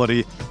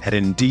visibility at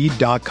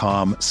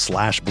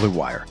Indeed.com/Blue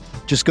Wire.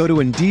 Just go to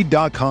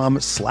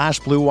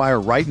Indeed.com/Blue Wire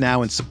right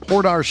now and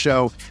support our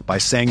show by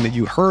saying that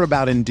you heard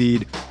about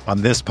Indeed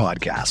on this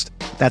podcast.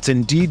 That's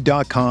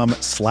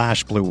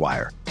Indeed.com/Blue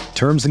Wire.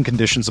 Terms and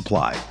conditions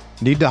apply.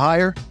 Need to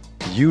hire?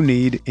 You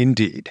need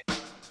Indeed.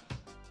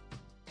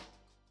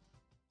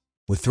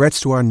 With threats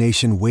to our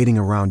nation waiting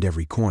around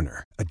every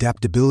corner,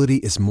 adaptability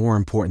is more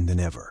important than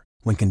ever.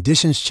 When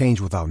conditions change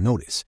without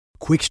notice,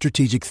 quick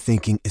strategic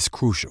thinking is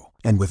crucial.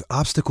 And with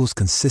obstacles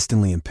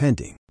consistently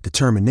impending,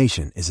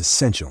 determination is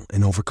essential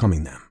in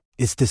overcoming them.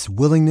 It's this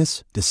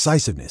willingness,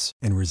 decisiveness,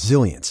 and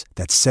resilience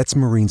that sets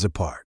Marines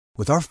apart.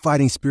 With our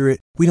fighting spirit,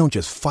 we don't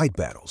just fight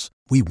battles,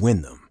 we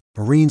win them.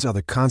 Marines are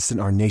the constant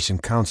our nation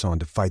counts on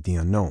to fight the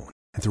unknown.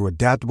 And through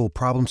adaptable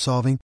problem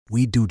solving,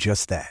 we do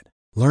just that.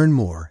 Learn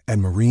more at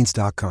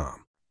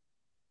marines.com.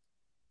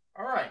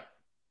 All right.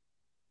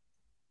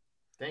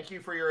 Thank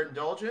you for your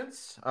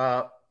indulgence.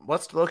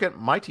 Let's look at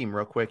my team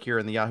real quick here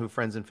in the Yahoo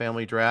Friends and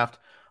Family draft.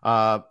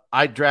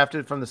 I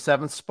drafted from the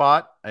 7th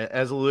spot.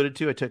 As alluded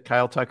to, I took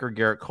Kyle Tucker,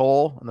 Garrett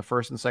Cole in the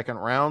 1st and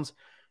 2nd rounds.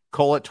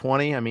 Cole at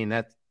 20. I mean,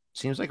 that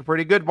seems like a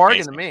pretty good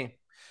bargain to me.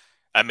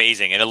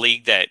 Amazing. In a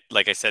league that,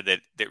 like I said,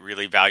 that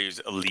really values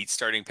elite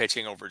starting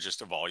pitching over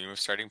just a volume of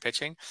starting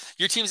pitching.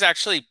 Your team's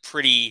actually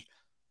pretty,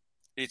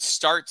 it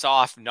starts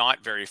off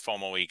not very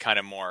FOMO-y, kind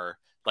of more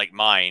like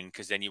mine,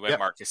 because then you went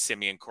Marcus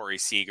Semien, Corey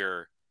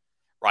Seager,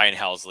 Ryan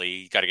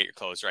Helsley. You got to get your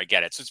closer. I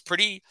get it. So it's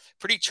pretty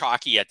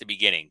chalky at the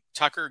beginning.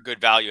 Tucker, good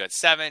value at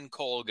 7.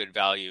 Cole, good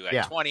value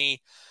at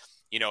 20.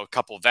 You know, a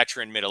couple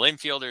veteran middle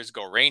infielders,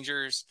 go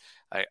Rangers,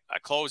 a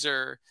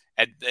closer.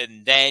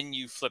 And then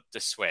you flipped the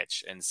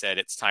switch and said,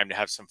 it's time to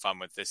have some fun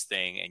with this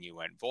thing. And you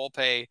went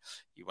Volpe,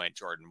 you went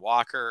Jordan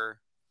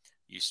Walker,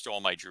 you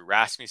stole my Drew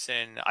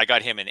Rasmussen. I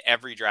got him in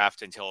every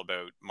draft until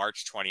about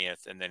March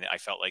 20th. And then I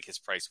felt like his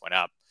price went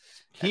up.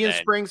 He and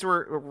Springs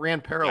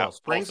ran parallel. Yeah,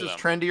 Springs is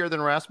trendier than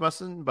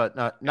Rasmussen, but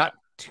not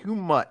too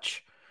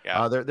much.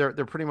 Yeah.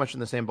 They're pretty much in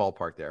the same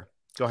ballpark there.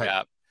 Go ahead.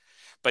 Yeah.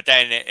 But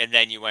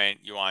then you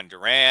went Yohan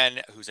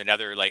Duran, who's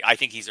another, like, I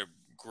think he's a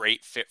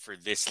great fit for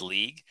this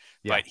league,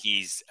 but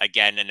he's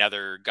again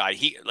another guy.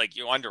 He, like,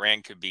 Yohan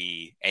Duran could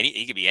be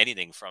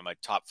anything from a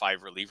top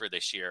 5 reliever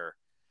this year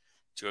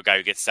to a guy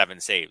who gets 7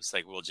 saves.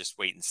 Like, we'll just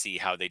wait and see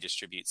how they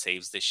distribute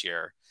saves this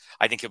year.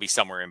 I think he'll be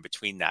somewhere in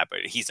between that, but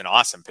he's an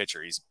awesome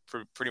pitcher. He's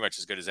pretty much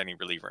as good as any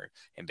reliever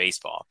in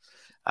baseball.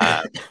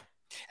 And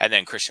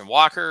then Christian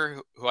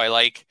Walker, who I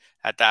like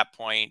at that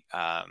point.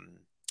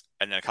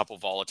 And then a couple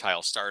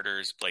volatile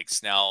starters, Blake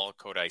Snell,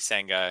 Kodai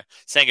Senga.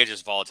 Senga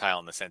just volatile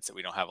in the sense that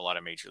we don't have a lot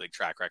of major league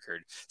track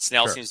record.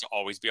 Snell seems to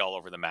always be all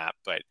over the map,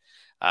 but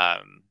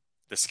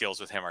the skills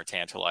with him are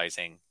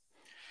tantalizing.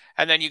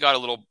 And then you got a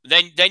little,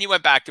 then you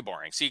went back to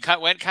boring. So you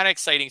went kind of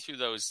exciting through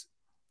those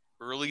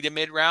early to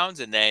mid rounds,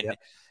 and then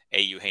a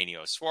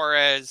Eugenio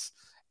Suarez,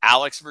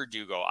 Alex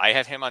Verdugo. I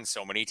have him on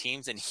so many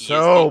teams, and he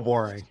is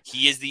boring.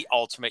 He is the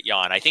ultimate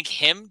yawn. I think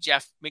him,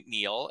 Jeff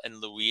McNeil,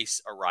 and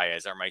Luis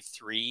Arias are my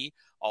 3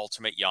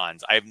 ultimate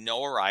yawns. I have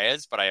no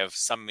Arias, but I have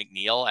some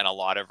McNeil and a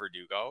lot of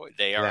Verdugo.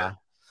 They are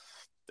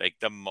like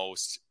the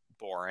most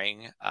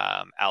boring.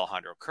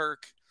 Alejandro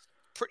Kirk,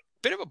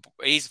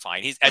 he's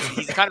fine. He's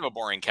kind of a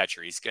boring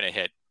catcher. He's gonna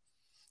hit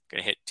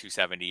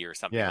 270 or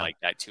something like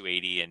that,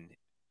 280 and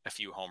a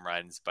few home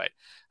runs. But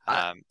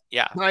Can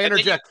I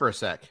interject for a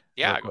sec?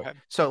 Yeah, go ahead.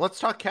 So let's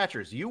talk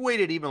catchers. You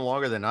waited even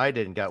longer than I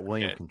did and got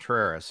William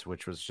Contreras,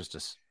 which was just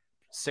a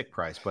sick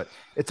price, but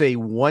it's a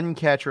 1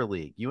 catcher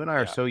league. You and I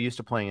are so used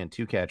to playing in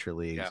 2 catcher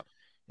leagues. Yeah.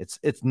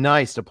 It's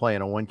nice to play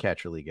in a 1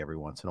 catcher league every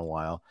once in a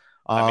while.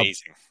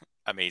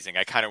 Amazing.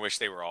 I kind of wish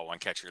they were all 1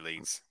 catcher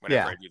leagues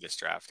whenever I do this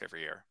draft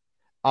every year.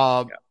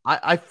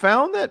 I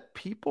found that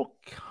people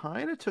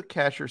kind of took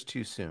catchers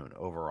too soon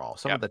overall.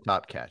 Some of the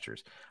top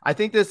catchers.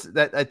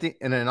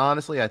 And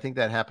honestly, I think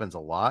that happens a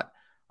lot.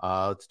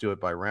 Let's do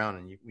it by round,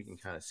 and we can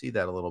kind of see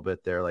that a little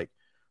bit there. Like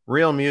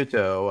Real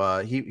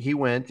Muto, he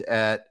went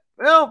at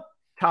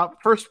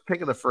first pick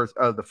of the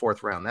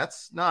 4th round.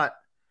 That's not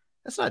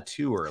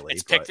too early.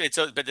 But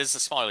this is a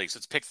smaller league, so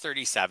it's pick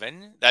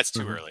 37. That's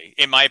too early,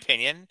 in my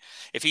opinion.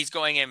 If he's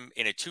going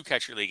in a 2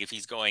 catcher league, if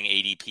he's going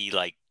ADP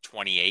like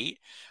 28,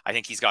 I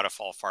think he's got to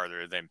fall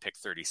farther than pick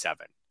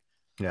 37.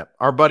 Yeah,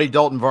 our buddy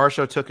Dalton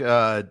Varsho took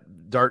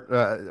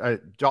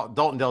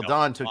Dalton Del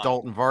Don took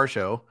Dalton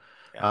Varsho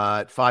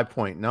at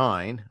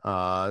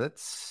 5.9.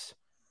 That's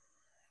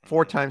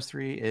 4 times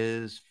 3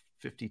 is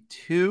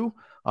 52.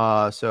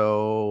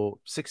 So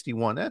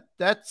 61.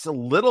 That's a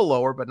little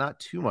lower, but not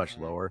too much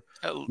lower.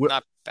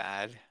 Not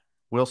bad.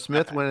 Will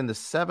Smith went in the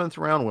 7th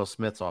round. Will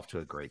Smith's off to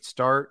a great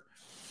start.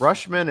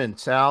 Rushman and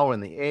Sal in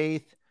the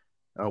 8th.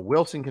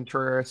 Wilson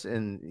Contreras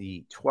in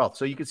the 12th.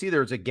 So you can see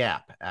there's a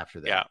gap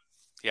after that.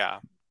 Yeah.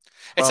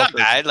 It's 12, not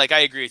 13. bad. Like, I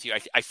agree with you.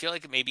 I feel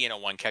like maybe in a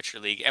one catcher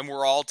league, and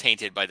we're all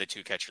tainted by the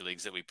two catcher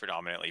leagues that we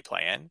predominantly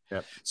play in.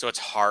 Yep. So it's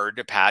hard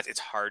to pass. It's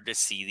hard to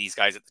see these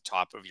guys at the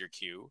top of your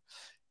queue,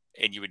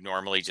 and you would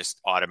normally just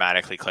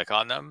automatically click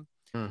on them.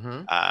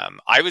 Mm-hmm.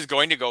 I was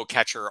going to go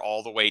catcher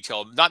all the way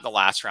till not the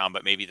last round,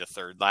 but maybe the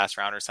third last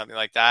round or something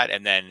like that.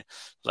 And then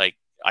like,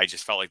 I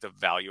just felt like the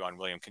value on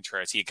William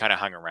Contreras, he kind of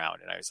hung around,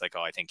 and I was like,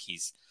 oh, I think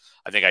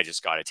I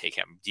just got to take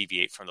him,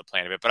 deviate from the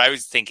plan a bit. But I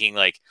was thinking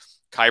like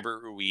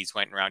Kyber Ruiz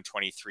went in round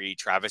 23,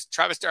 Travis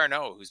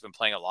d'Arnaud, who's been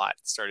playing a lot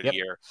at the start of the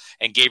year,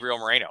 and Gabriel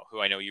Moreno, who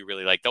I know you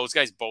really like. Those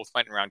guys both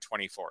went in round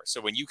 24.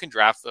 So when you can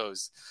draft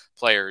those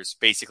players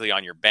basically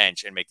on your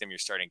bench and make them your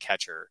starting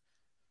catcher,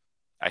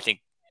 I think,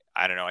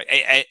 I don't know,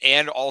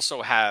 and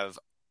also have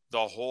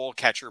the whole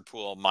catcher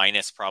pool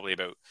minus probably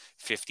about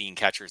 15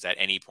 catchers at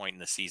any point in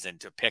the season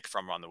to pick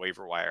from on the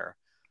waiver wire.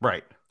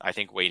 Right. I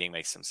think waiting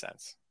makes some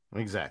sense.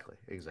 Exactly.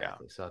 Yeah.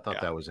 So I thought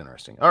that was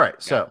interesting. All right.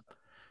 So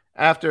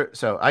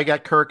so I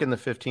got Kirk in the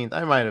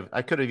 15th.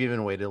 I could have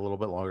even waited a little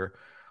bit longer.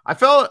 I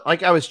felt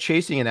like I was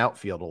chasing an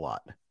outfield a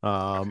lot.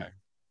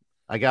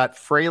 I got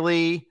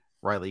Fraley,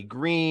 Riley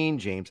Green,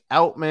 James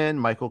Outman,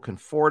 Michael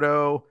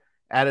Conforto.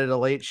 Added a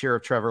late share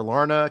of Trevor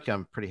Larnach.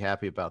 I'm pretty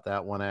happy about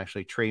that one,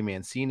 actually. Trey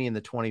Mancini in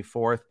the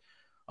 24th.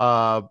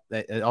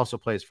 It also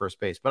plays first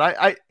base. But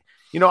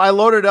I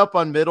loaded up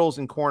on middles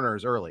and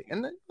corners early.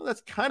 And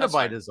that's kind of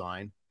by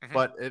design. Mm-hmm.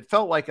 But it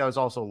felt like I was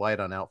also light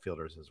on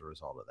outfielders as a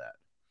result of that.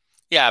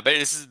 Yeah, but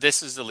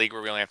this is the league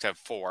where we only have to have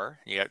 4.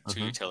 You got 2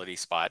 utility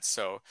spots.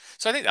 So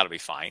I think that'll be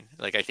fine.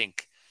 Like, I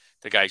think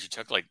the guys you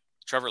took, like,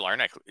 Trevor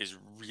Larnach is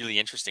really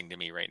interesting to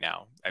me right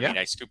now. I mean,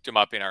 I scooped him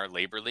up in our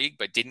labor league,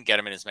 but didn't get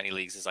him in as many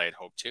leagues as I had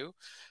hoped to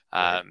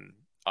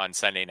on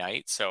Sunday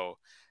night. So,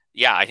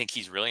 yeah, I think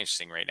he's really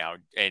interesting right now.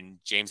 And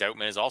James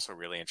Outman is also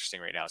really interesting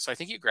right now. So I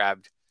think you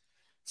grabbed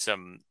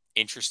some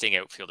interesting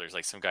outfielders,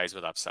 like some guys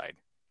with upside.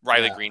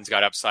 Riley Green's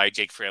got upside.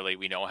 Jake Fraley,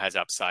 we know, has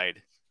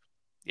upside.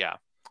 Yeah.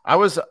 I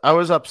was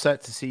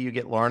upset to see you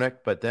get Larnach,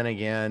 but then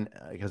again,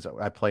 because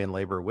I play in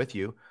labor with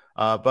you,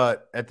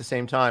 but at the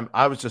same time,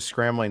 I was just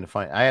scrambling to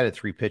find. I added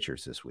 3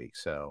 pitchers this week,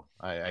 so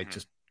I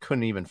just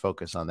couldn't even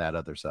focus on that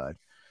other side.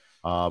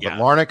 But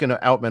Larnach and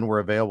Outman were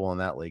available in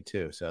that league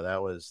too, so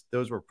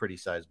those were pretty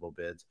sizable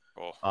bids.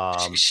 Cool.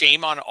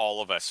 Shame on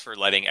all of us for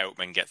letting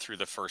Outman get through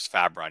the first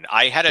fab run.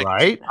 I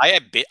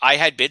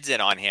had bids in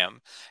on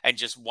him and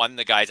just won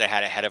the guys I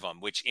had ahead of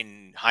him, which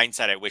in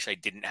hindsight, I wish I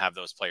didn't have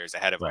those players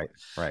ahead of him.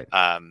 Right.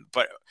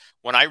 But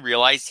when I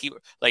realized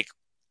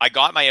I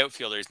got my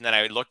outfielders and then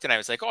I looked and I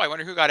was like, oh, I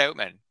wonder who got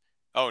Outman.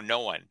 Oh,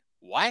 no one.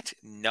 What?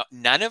 No,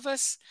 none of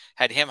us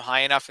had him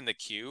high enough in the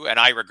queue, and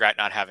I regret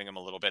not having him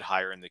a little bit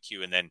higher in the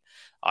queue. And then,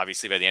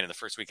 obviously, by the end of the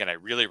first weekend, I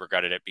really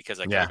regretted it because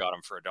I could have got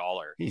him for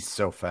 $1. He's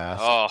so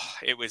fast. Oh,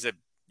 it was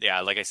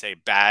like I say,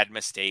 bad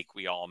mistake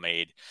we all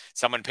made.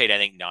 Someone paid, I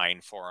think,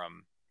 $9 for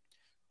him.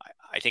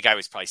 I think I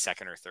was probably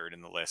second or third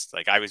in the list.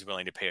 Like, I was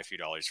willing to pay a few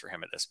dollars for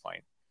him at this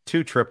point.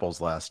 2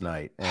 triples last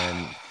night,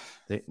 and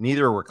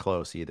neither were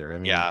close either. I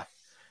mean,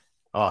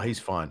 oh, he's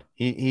fun.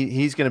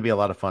 He's going to be a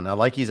lot of fun. I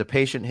like he's a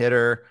patient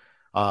hitter.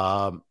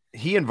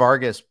 He and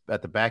Vargas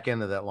at the back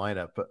end of that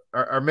lineup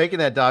are making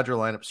that Dodger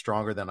lineup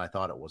stronger than I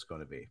thought it was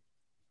going to be.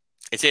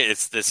 This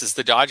is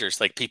the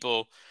Dodgers. Like,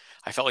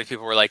 I felt like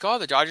people were like, oh,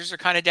 the Dodgers are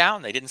kind of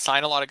down. They didn't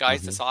sign a lot of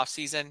guys this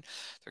offseason.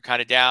 They're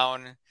kind of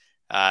down.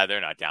 They're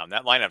not down.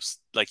 That lineup's,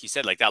 like you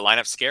said, like that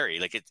lineup's scary.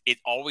 Like it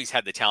always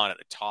had the talent at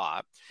the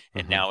top,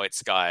 and now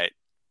it's got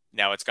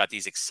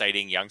these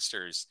exciting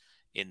youngsters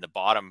in the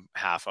bottom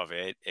half of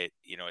it. It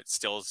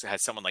still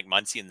has someone like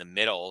Muncy in the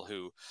middle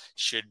who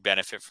should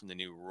benefit from the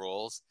new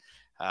rules.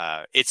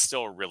 It's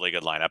still a really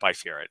good lineup. I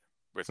fear it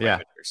with my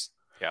pitchers.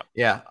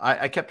 Yeah.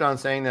 I kept on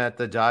saying that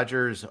the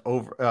Dodgers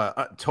over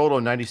total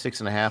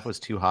 96.5 was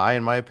too high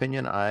in my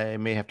opinion. I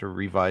may have to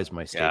revise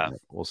my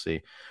statement. We'll see.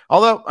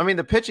 Although, I mean,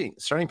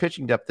 starting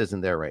pitching depth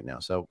isn't there right now,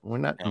 so we're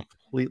not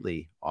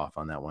completely off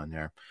on that one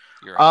there.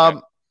 You're right.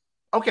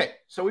 Okay,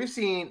 so we've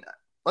seen.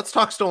 Let's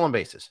talk stolen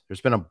bases. There's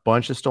been a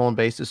bunch of stolen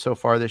bases so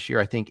far this year.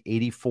 I think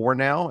 84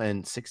 now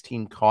and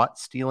 16 caught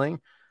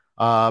stealing.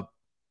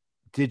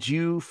 Did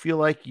you feel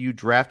like you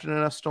drafted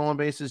enough stolen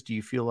bases? Do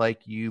you feel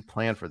like you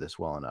planned for this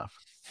well enough?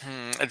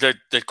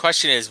 The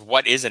question is,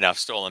 what is enough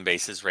stolen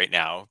bases right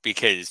now?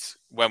 Because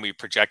when we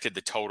projected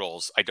the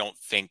totals, I don't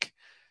think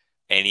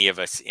any of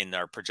us in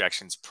our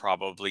projections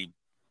probably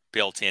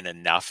built in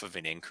enough of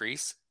an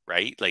increase.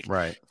 Right.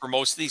 For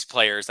most of these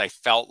players, I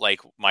felt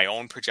like my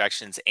own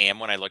projections, and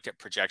when I looked at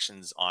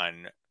projections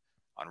on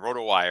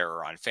RotoWire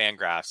or on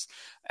Fangraphs,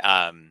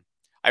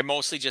 I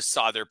mostly just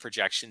saw their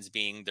projections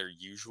being their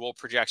usual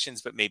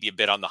projections, but maybe a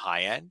bit on the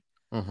high end.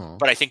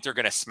 But I think they're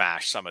going to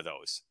smash some of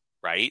those.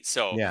 Right.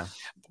 So,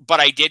 but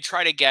I did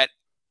try to get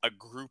a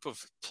group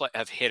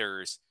of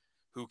hitters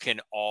who can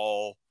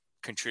all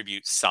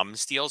contribute some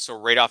steals. So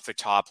right off the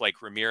top,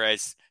 like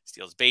Ramirez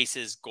steals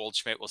bases,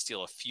 Goldschmidt will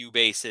steal a few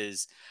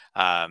bases.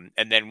 And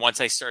then once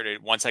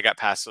I got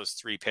past those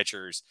three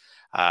pitchers,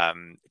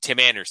 Tim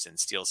Anderson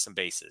steals some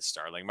bases.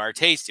 Starling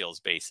Marte steals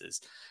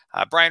bases.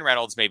 Brian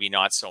Reynolds, maybe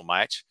not so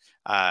much.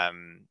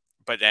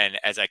 But then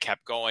as I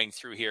kept going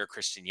through here,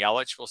 Christian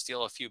Yelich will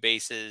steal a few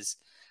bases.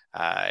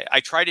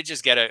 I try to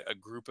just get a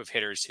group of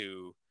hitters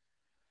who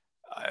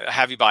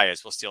Javi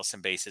Baez will steal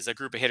some bases, a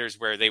group of hitters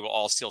where they will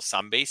all steal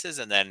some bases,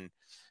 and then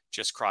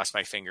just cross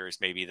my fingers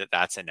maybe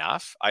that's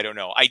enough. I don't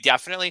know. I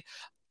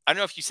don't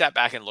know if you sat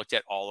back and looked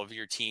at all of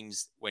your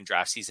teams when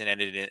draft season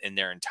ended in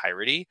their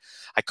entirety.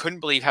 I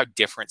couldn't believe how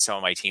different some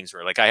of my teams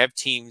were. Like I have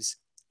teams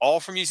all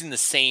from using the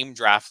same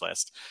draft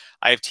list.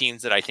 I have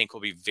teams that I think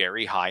will be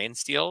very high in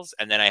steals,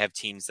 and then I have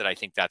teams that I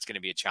think that's going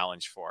to be a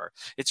challenge for.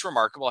 It's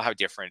remarkable how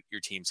different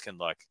your teams can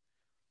look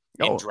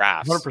in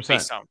drafts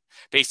 100%.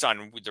 based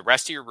on the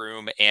rest of your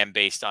room and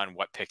based on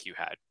what pick you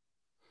had.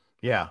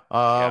 Yeah.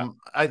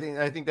 I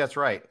think that's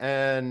right.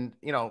 And,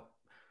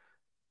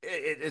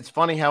 it's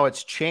funny how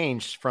it's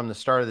changed from the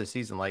start of the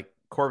season. Like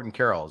Corbin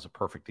Carroll is a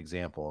perfect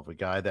example of a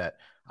guy that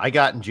I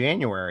got in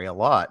January a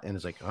lot. And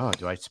it's like, oh,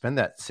 do I spend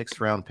that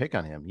 6th round pick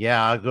on him?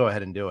 Yeah, I'll go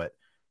ahead and do it.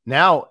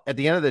 Now at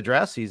the end of the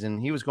draft season,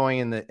 he was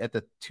going at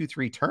the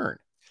 2-3 turn.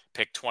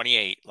 Pick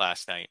 28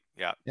 last night.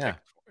 Yeah.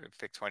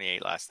 Pick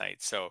 28 last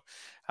night. So,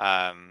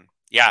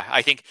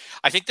 I think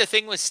the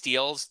thing with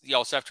steals, you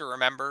also have to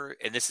remember,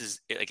 and this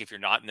is like, if you're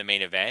not in the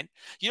main event,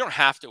 you don't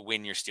have to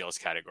win your steals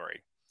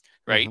category,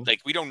 right? Mm-hmm.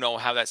 Like we don't know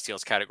how that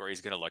steals category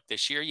is going to look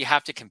this year. You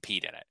have to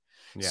compete in it.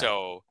 Yeah.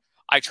 So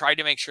I tried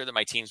to make sure that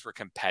my teams were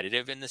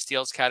competitive in the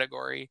steals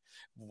category.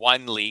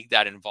 One league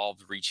that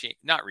involved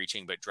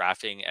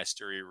drafting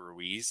Esteury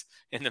Ruiz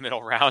in the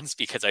middle rounds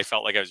because I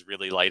felt like I was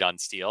really light on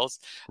steals.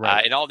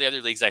 Right. In all the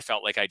other leagues, I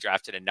felt like I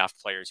drafted enough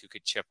players who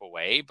could chip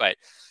away, but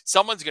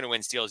someone's going to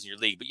win steals in your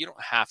league, but you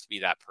don't have to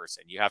be that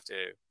person. You have to,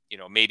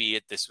 maybe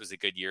this was a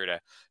good year to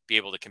be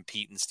able to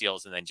compete in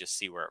steals and then just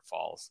see where it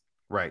falls.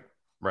 Right.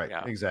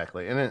 Yeah.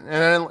 Exactly. And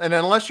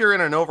unless you're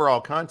in an overall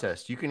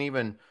contest, you can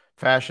even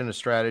fashion a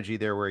strategy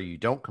there where you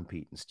don't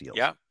compete in steals.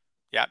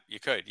 Yeah, you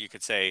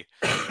could say,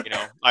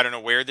 I don't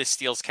know where this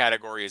steals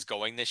category is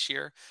going this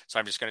year, so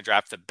I'm just going to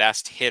draft the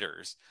best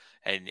hitters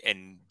and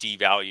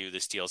devalue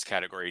the steals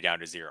category down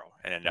to 0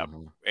 and end up,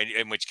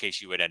 in which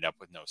case you would end up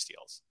with no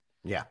steals.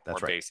 Yeah,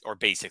 that's right. Or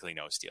basically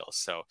no steals.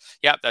 So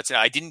yeah, that's it.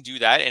 I didn't do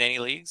that in any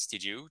leagues.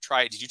 Did you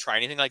try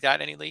anything like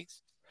that in any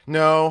leagues?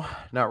 No,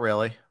 not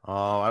really.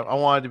 I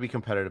wanted to be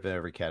competitive in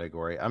every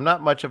category. I'm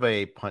not much of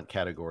a punt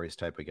categories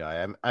type of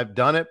guy. I've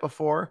done it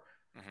before.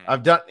 Mm-hmm.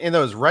 I've done in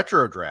those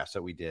retro drafts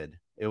that we did.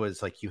 It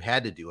was like you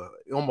had to do it.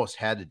 You almost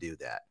had to do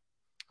that.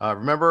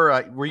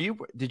 Remember,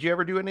 did you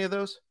ever do any of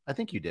those? I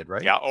think you did,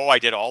 right? Yeah. Oh, I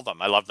did all of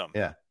them. I love them.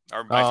 Yeah.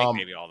 Or I think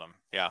maybe all of them.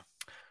 Yeah.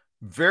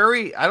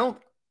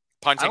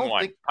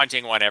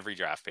 Punting won every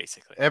draft,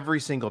 basically.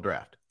 Every single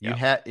draft.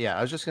 I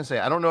was just going to say,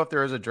 I don't know if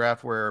there is a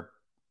draft where,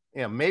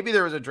 maybe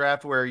there was a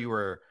draft where you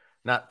were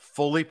not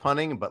fully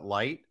punting, but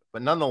light,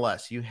 but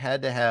nonetheless, you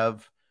had to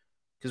have,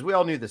 because we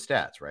all knew the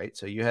stats, right?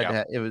 So you had to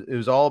have, it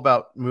was all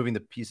about moving the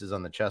pieces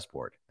on the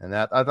chessboard. And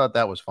I thought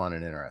that was fun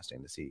and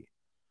interesting to see.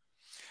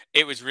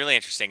 It was really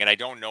interesting. And I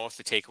don't know if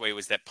the takeaway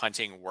was that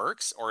punting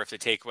works or if the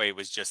takeaway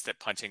was just that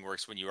punting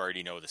works when you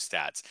already know the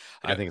stats.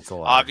 I think it's the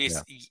latter.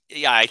 Obviously,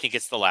 I think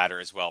it's the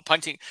latter as well.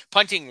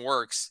 Punting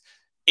works.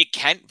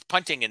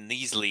 Punting in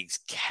these leagues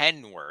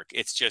can work.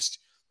 It's just,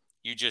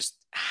 you just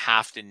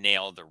have to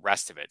nail the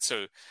rest of it.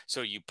 So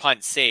you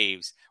punt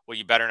saves. Well,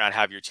 you better not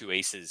have your two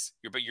aces.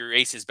 Your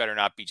aces better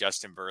not be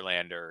Justin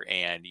Verlander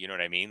and you know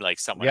what I mean? Like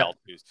someone else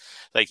who's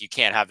like, you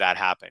can't have that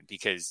happen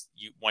because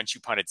once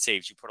you punted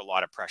saves, you put a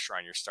lot of pressure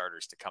on your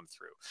starters to come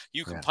through.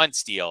 You can punt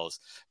steals,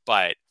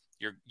 but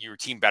your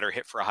team better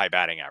hit for a high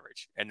batting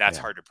average. And that's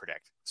hard to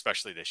predict,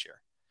 especially this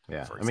year.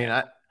 Yeah. I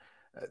mean,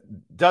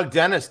 Doug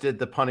Dennis did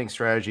the punting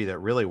strategy that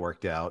really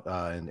worked out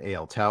in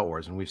AL Tout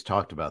Wars, and we've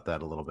talked about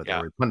that a little bit.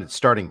 Yeah. We punted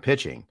starting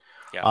pitching,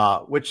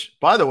 which,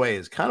 by the way,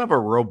 is kind of a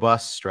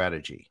robust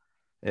strategy.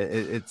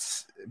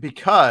 It's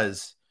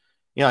because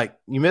like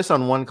you miss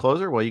on one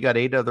closer, well, you got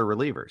 8 other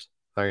relievers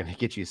that are going to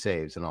get you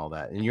saves and all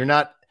that,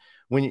 and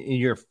when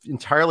you're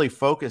entirely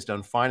focused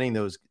on finding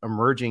those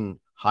emerging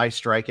high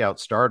strikeout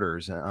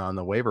starters on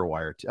the waiver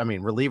wire.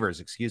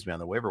 Relievers, on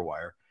the waiver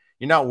wire.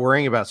 You're not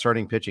worrying about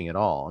starting pitching at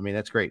all. I mean,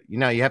 that's great. You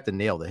have to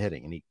nail the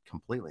hitting, and he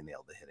completely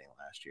nailed the hitting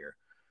last year.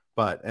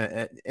 But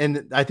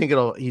and I think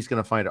he's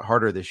going to find it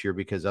harder this year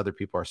because other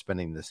people are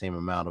spending the same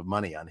amount of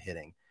money on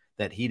hitting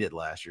that he did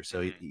last year.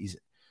 So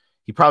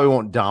he probably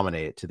won't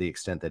dominate it to the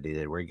extent that he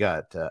did, where he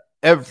got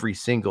every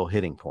single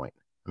hitting point.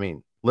 I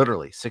mean,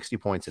 literally 60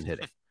 points in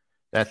hitting.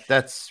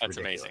 That's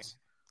amazing.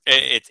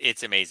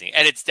 It's amazing.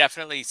 And it's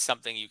definitely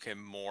something you can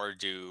more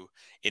do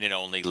in an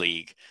only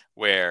league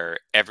where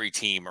every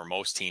team or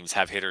most teams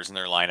have hitters in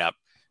their lineup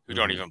who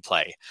don't even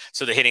play.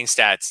 So the hitting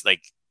stats,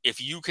 like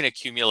if you can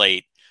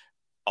accumulate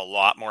a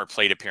lot more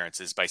plate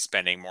appearances by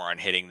spending more on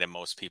hitting than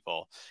most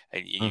people,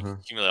 and you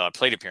accumulate a lot of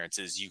plate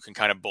appearances, you can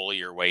kind of bully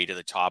your way to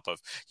the top of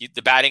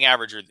the batting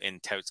average, or in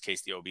Tout's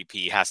case, the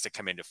OBP has to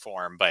come into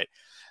form, but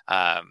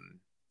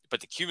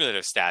the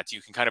cumulative stats,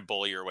 you can kind of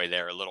bully your way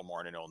there a little more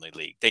in an only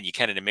league than you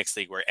can in a mixed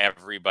league where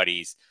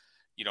everybody's,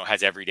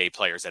 has everyday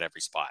players at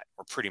every spot,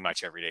 or pretty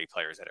much everyday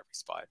players at every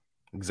spot.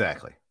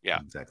 Exactly. Yeah.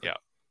 Exactly.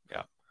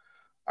 Yeah.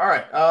 All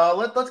right.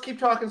 Let's keep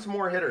talking some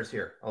more hitters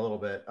here a little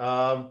bit.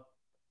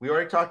 We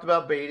already talked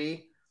about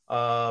Beatty.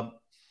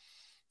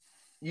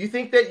 You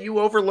think that you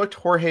overlooked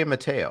Jorge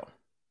Mateo?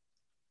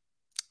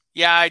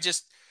 Yeah, I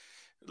just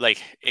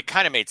it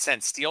kind of made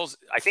sense. Steals,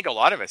 I think a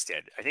lot of us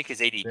did. I think his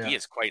ADP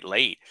is quite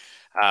late.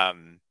 I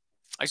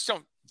just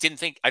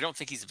I don't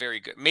think he's very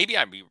good. Maybe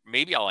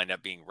I'll end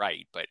up being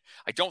right, but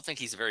I don't think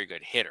he's a very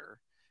good hitter.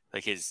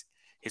 Like his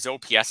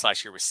OPS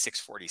last year was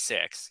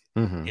 646.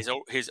 Mm-hmm.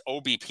 His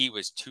OBP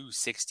was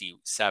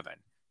 267.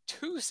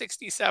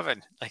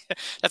 267. Like,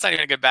 that's not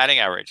even a good batting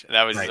average.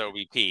 That was his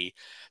OBP.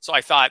 So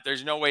I thought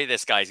there's no way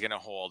this guy's going to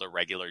hold a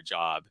regular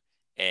job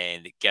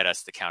and get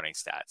us the counting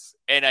stats.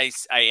 And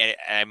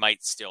I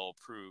might still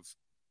prove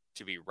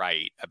to be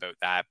right about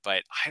that,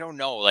 but I don't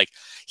know. Like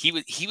he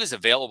was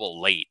available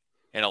late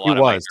in a lot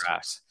of my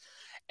drafts.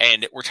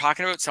 And we're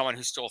talking about someone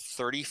who stole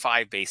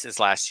 35 bases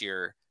last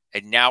year.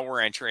 And now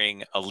we're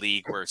entering a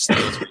league where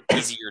steals are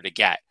easier to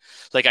get.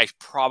 Like I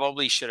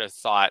probably should have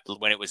thought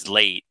when it was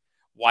late,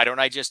 why don't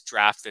I just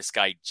draft this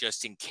guy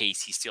just in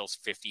case he steals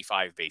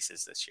 55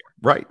 bases this year?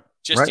 Right.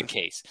 Just in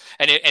case.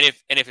 And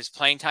if his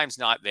playing time's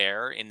not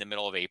there in the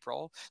middle of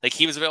April, like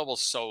he was available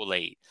so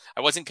late.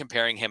 I wasn't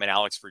comparing him and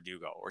Alex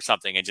Verdugo or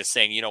something and just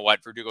saying, you know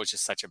what, Verdugo is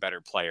just such a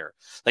better player.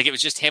 Like it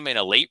was just him in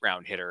a late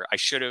round hitter. I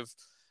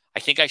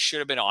think I should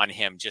have been on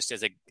him just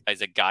as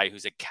a guy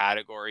who's a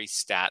category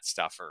stat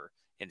stuffer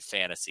in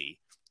fantasy.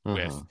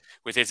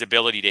 With his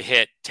ability to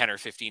hit 10 or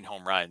 15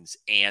 home runs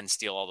and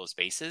steal all those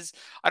bases.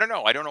 I don't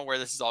know where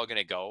this is all going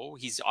to go.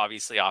 He's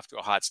obviously off to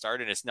a hot start,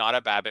 and it's not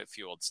a Babbitt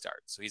fueled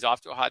start. So he's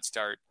off to a hot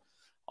start.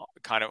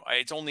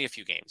 It's only a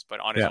few games, but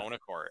on his own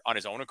accord.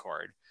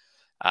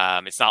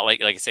 It's not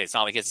like I say, it's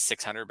not like it's a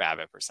 600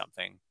 Babbitt or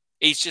something.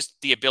 It's just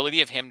the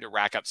ability of him to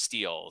rack up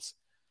steals.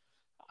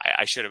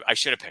 I should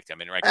have picked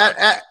him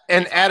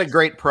at a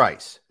great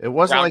price. It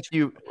wasn't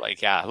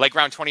like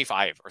round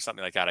 25 or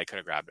something like that. I could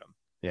have grabbed him.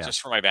 Yeah.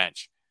 Just for my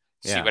bench,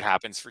 see what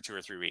happens for 2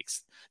 or 3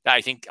 weeks. I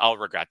think I'll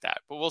regret that,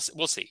 but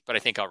we'll see. But I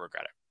think I'll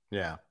regret it.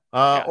 Yeah.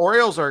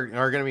 Orioles are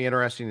going to be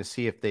interesting to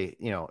see if they,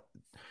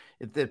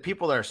 if the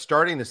people that are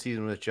starting the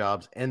season with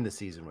jobs end the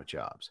season with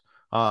jobs.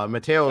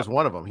 Mateo is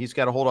one of them. He's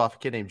got to hold off a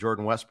kid named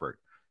Jordan Westbrook,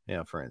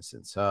 for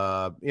instance.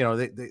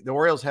 The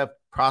Orioles have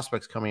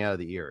prospects coming out of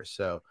the year,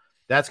 so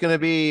that's going to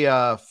be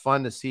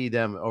fun to see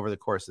them over the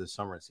course of the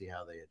summer and see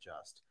how they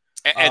adjust.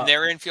 And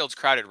their infield's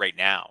crowded right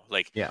now.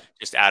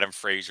 Just Adam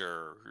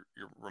Frazier,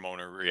 Ramon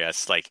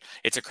Urias. Like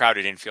it's a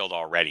crowded infield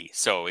already,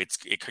 so it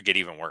could get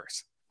even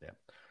worse. Yeah.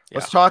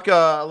 Let's talk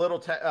a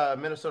little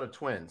Minnesota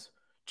Twins.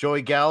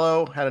 Joey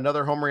Gallo had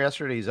another homer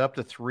yesterday. He's up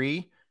to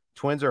 3.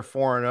 Twins are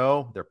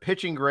 4-0. They're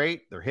pitching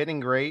great. They're hitting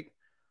great.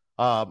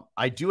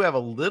 I do have a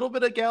little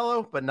bit of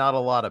Gallo, but not a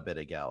lot of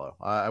Gallo.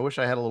 I wish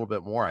I had a little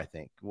bit more. I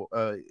think.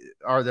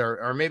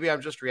 Or maybe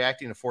I'm just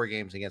reacting to 4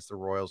 games against the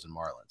Royals and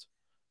Marlins.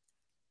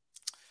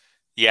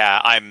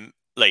 Yeah, I'm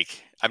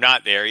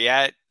not there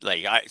yet.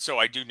 So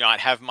I do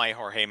not have my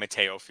Jorge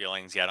Mateo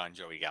feelings yet on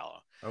Joey Gallo.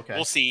 Okay.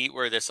 We'll see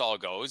where this all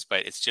goes,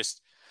 but it's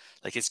just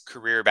like his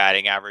career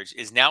batting average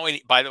is now an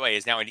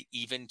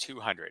even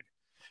 200.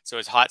 So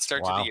his hot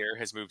start to the year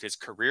has moved his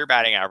career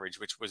batting average,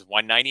 which was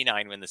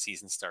 199 when the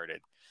season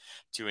started,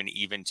 to an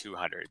even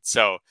 200.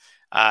 So,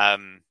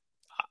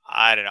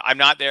 I don't know. I'm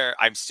not there.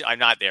 I'm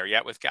not there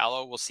yet with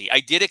Gallo. We'll see. I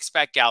did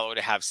expect Gallo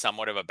to have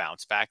somewhat of a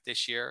bounce back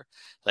this year.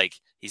 Like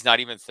he's not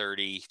even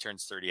 30. He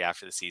turns 30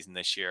 after the season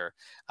this year.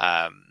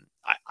 I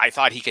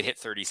thought he could hit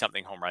 30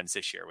 something home runs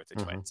this year with the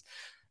Twins.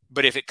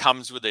 But if it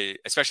comes with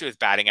especially with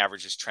batting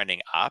averages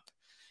trending up,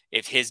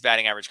 if his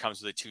batting average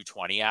comes with a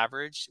 220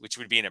 average, which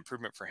would be an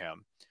improvement for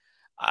him,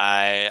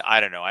 I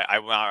don't know.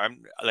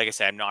 I'm like I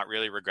said, I'm not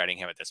really regretting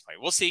him at this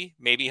point. We'll see.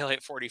 Maybe he'll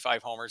hit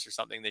 45 homers or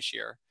something this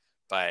year,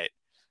 but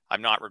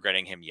I'm not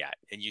regretting him yet.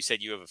 And you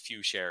said you have a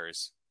few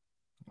shares.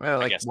 Well,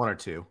 like 1 or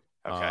 2.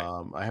 Okay.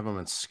 I have him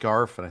in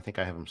Scarf, and I think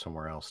I have him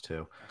somewhere else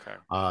too.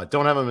 Okay.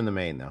 Don't have him in the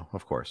main though,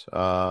 of course.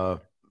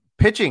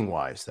 Pitching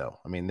wise, though,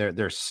 I mean,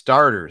 their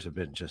starters have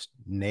been just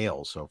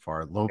nails so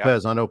far.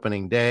 Lopez on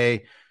opening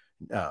day.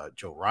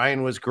 Joe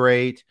Ryan was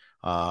great.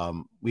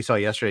 We saw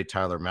yesterday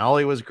Tyler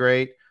Mahle was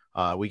great.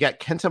 We got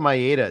Kenta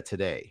Maeda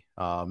today,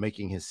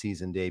 making his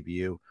season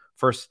debut.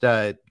 First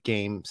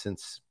game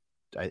since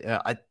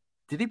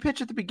did he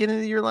pitch at the beginning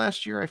of the year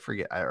last year? I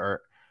forget. No,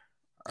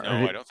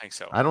 I don't think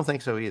so. I don't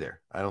think so either.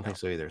 Think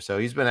so either. So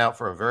he's been out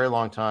for a very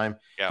long time.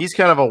 Yeah. He's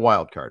kind of a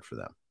wild card for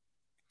them.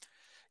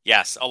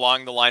 Yes,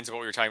 along the lines of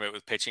what we were talking about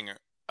with pitching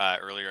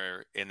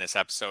earlier in this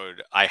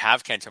episode, I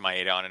have Kenta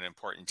Maeda on an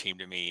important team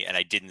to me, and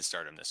I didn't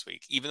start him this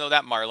week, even though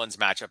that Marlins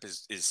matchup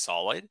is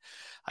solid.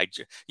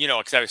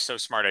 Because I was so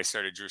smart, I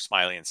started Drew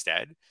Smiley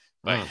instead.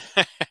 But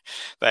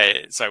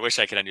but so I wish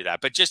I could undo that.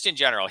 But just in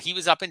general, he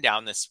was up and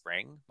down this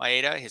spring.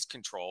 Maeda, his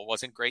control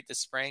wasn't great this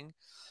spring,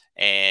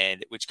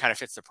 and which kind of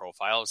fits the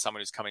profile of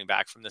someone who's coming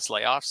back from this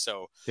layoff.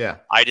 So yeah,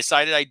 I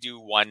decided I do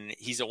one.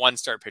 He's a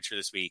 1-start pitcher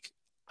this week.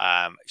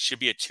 Should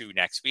be a 2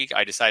 next week.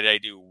 I decided I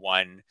do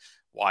 1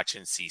 watch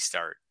and see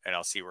start, and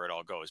I'll see where it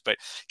all goes. But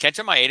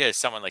Kenta Maeda is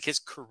someone like his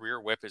career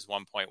whip is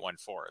 1.14.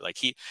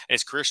 Like and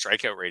his career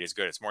strikeout rate is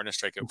good. It's more than a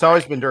strikeout. It's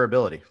always been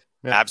durability.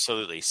 Yeah.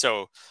 Absolutely.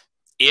 So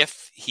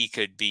if he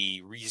could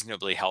be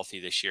reasonably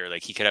healthy this year,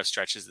 like he could have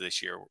stretches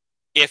this year,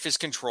 if his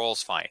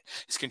control's fine.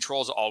 His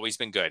control's always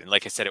been good. And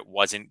like I said, it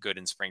wasn't good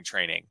in spring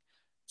training.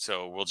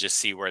 So we'll just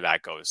see where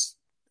that goes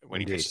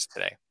when he pitches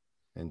today.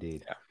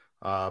 Indeed. Yeah.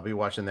 I'll be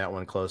watching that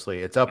one closely.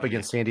 It's up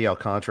against Sandy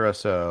Alcantara,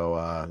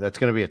 so that's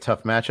going to be a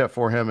tough matchup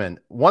for him, and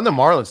one the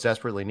Marlins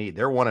desperately need.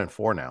 They're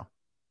 1-4 now.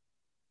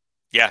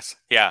 Yes,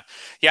 yeah.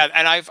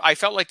 And I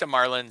felt like the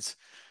Marlins,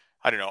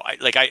 I don't know,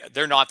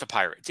 they're not the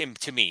Pirates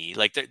to me.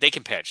 Like they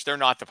can pitch. They're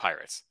not the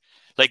Pirates.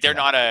 Like they're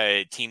not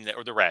a team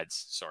or the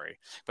Reds. Sorry,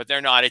 but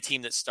they're not a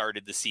team that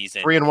started the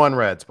season 3-1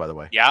 Reds, by the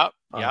way. Yeah.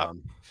 No,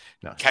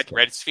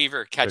 Reds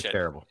fever, catch it.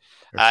 Terrible.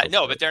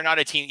 But they're not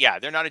a team. Yeah,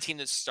 they're not a team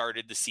that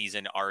started the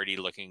season already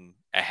looking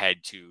ahead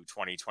to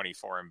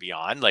 2024 and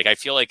beyond. Like I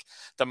feel like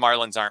the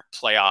Marlins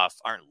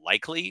aren't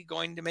likely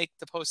going to make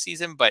the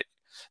postseason, but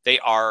they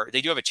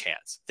do have a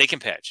chance. They can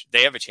pitch.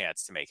 They have a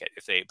chance to make it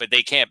but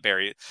they can't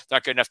they're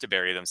not good enough to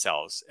bury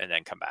themselves and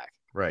then come back.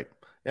 Right.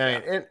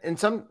 Yeah. And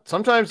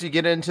sometimes you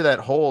get into that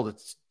hole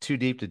that's too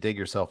deep to dig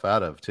yourself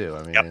out of too.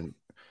 I mean,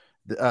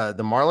 the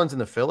Marlins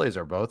and the Phillies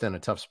are both in a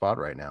tough spot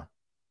right now.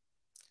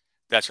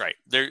 That's right.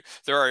 There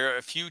are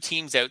a few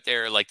teams out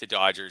there like the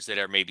Dodgers that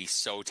are maybe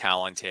so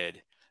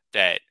talented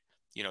that,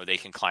 they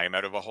can climb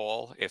out of a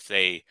hole if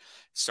they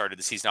started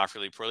the season off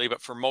really poorly.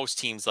 But for most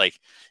teams, like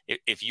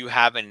if you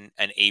have an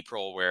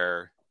April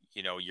where,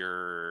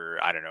 you're,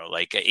 I don't know,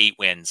 like 8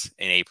 wins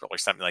in April or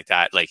something like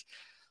that, like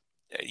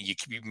you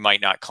might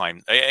not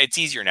climb. It's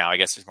easier now. I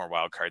guess there's more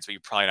wild cards, but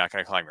you're probably not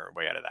going to climb your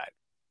way out of that.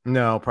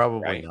 No,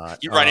 probably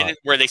not. You run into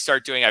where they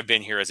start doing, I've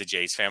been here as a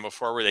Jays fan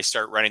before, where they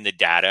start running the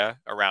data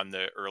around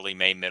the early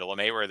May, middle of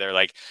May, where they're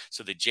like,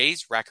 so the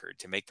Jays record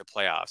to make the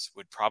playoffs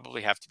would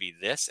probably have to be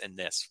this and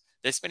this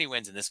many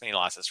wins and this many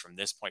losses from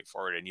this point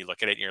forward. And you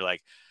look at it and you're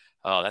like,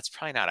 oh, that's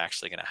probably not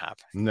actually going to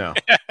happen. No,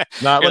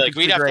 not like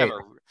we'd have to have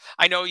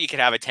I know you could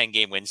have a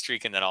 10-game win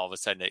streak and then all of a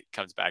sudden it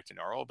comes back to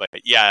normal. But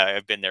yeah,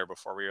 I've been there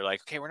before where you're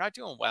like, okay, we're not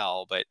doing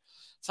well, but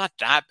it's not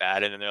that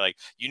bad. And then they're like,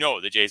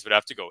 the Jays would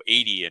have to go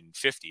 80 and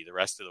 50 the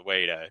rest of the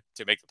way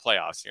to make the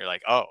playoffs. And you're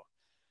like, oh,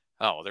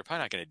 well, they're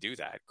probably not going to do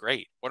that.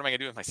 Great. What am I going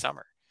to do with my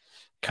summer?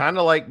 Kind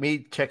of like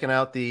me checking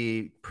out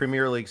the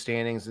Premier League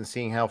standings and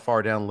seeing how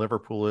far down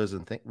Liverpool is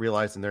and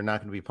realizing they're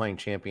not going to be playing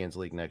Champions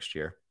League next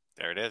year.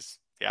 There it is.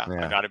 Yeah,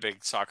 I'm not a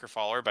big soccer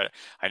follower, but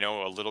I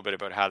know a little bit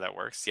about how that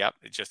works. Yep,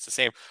 it's just the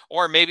same.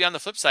 Or maybe on the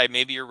flip side,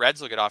 maybe your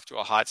Reds will get off to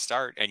a hot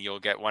start and you'll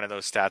get one of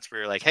those stats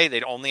where you're like, hey,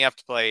 they'd only have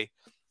to play,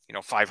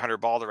 500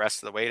 ball the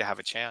rest of the way to have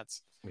a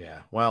chance.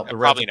 Yeah, well, the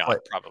probably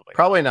Reds not.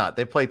 Probably not.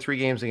 They played 3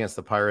 games against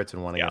the Pirates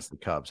and 1 against the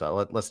Cubs.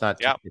 So let's not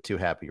get too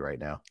happy right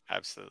now.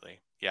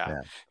 Absolutely.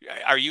 Yeah.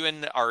 Are you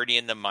already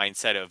in the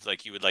mindset of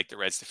like you would like the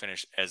Reds to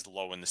finish as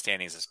low in the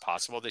standings as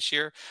possible this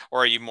year?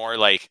 Or are you more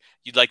like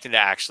you'd like them to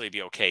actually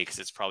be okay because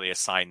it's probably a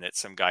sign that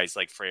some guys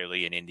like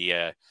Fraley in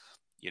India,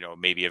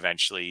 maybe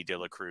eventually De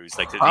La Cruz,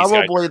 like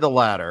probably the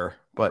latter.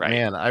 But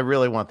man, I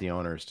really want the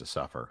owners to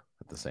suffer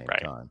at the same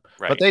time.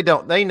 Right. But they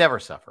don't. They never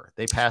suffer.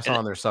 They pass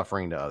on their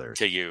suffering to others.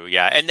 To you,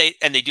 yeah. And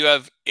they do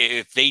have.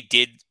 If they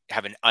did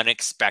have an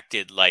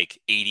unexpected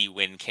 80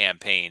 win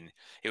campaign,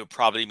 it would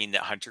probably mean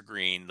that Hunter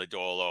Green,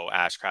 Lodolo,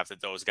 Ashcraft,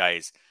 that those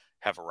guys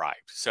have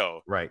arrived.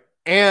 So right.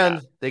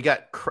 And they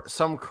got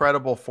some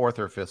credible 4th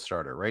or 5th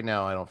starter. Right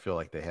now, I don't feel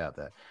like they have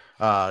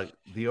that.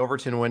 The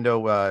Overton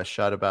window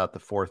shut about the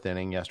 4th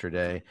inning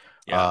yesterday.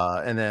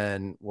 And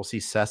then we'll see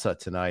Sessa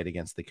tonight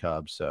against the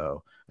Cubs.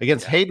 So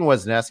against Hayden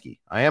Wesneski.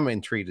 I am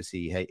intrigued to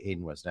see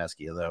Hayden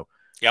Wesneski, although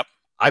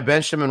I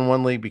benched him in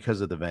one league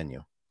because of the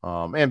venue.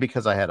 And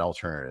because I had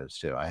alternatives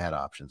too. I had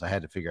options. I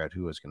had to figure out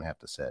who was going to have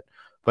to sit.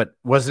 But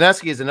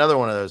Wesneski is another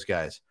one of those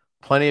guys.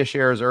 Plenty of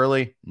shares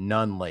early,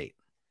 none late.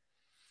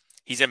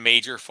 He's a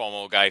major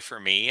FOMO guy for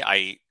me.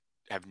 I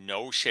have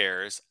no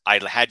shares. I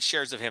had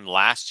shares of him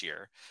last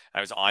year. I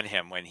was on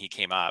him when he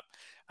came up.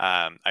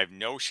 I have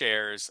no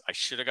shares. I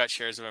should have got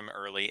shares of him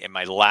early. In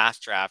my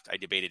last draft, I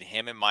debated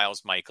him and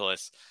Miles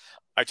Michaelis.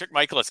 I took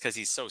Michaelis because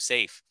he's so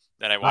safe.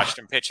 Then I watched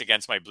him pitch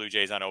against my Blue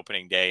Jays on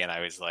opening day, and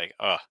I was like,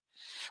 ugh.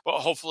 Well,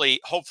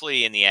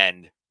 hopefully in the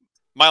end,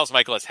 Miles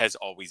Michaelis has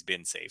always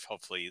been safe.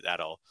 Hopefully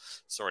that'll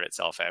sort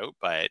itself out.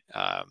 But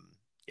I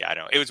don't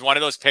know. It was one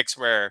of those picks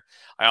where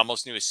I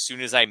almost knew as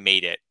soon as I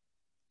made it,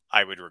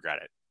 I would regret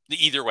it.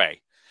 Either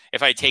way,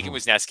 If I had taken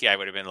Wisniewski, I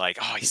would have been like,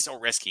 oh, he's so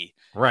risky.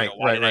 Right,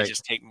 Why didn't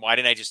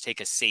I just take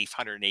a safe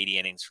 180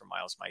 innings from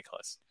Miles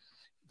Michaelis?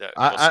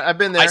 I've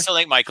been there. I still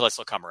think Michaelis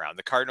will come around.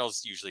 The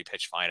Cardinals usually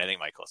pitch fine. I think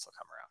Michaelis will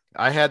come around.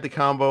 I had the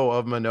combo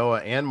of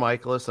Manoah and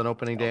Michaelis on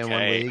opening day in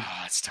one league.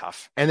 Oh, it's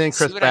tough. And then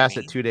Chris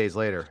Bassett 2 days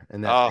later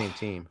in that same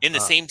team. In the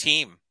same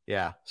team.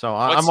 Yeah. So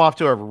I'm off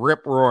to a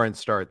rip-roaring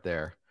start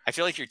there. I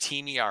feel like your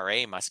team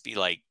ERA must be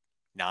like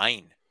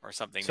 9 or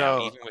something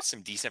now, even with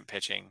some decent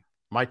pitching.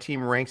 My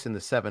team ranks in the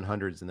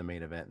 700s in the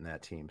main event in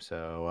that team.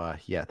 So,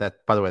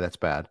 that, by the way, that's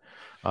bad.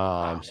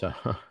 So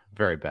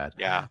very bad.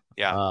 Yeah.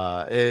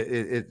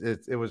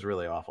 It was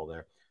really awful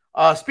there.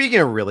 Speaking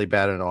of really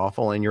bad and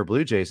awful, and your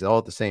Blue Jays all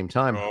at the same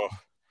time,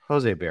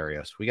 Jose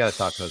Berrios. We got to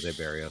talk Jose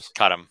Berrios.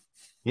 Cut him.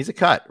 He's a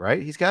cut,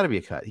 right? He's got to be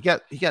a cut. He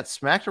got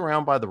smacked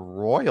around by the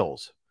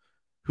Royals,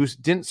 who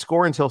didn't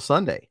score until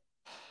Sunday,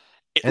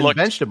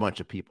 benched a bunch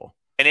of people.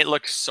 And it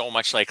looked so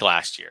much like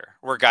last year,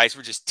 where guys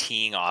were just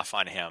teeing off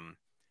on him,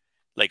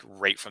 like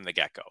right from the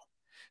get-go,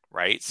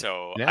 right?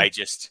 So I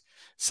just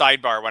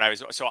sidebar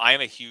I am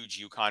a huge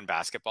UConn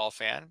basketball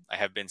fan. I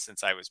have been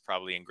since I was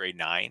probably in grade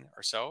 9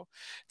 or so.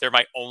 They're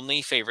my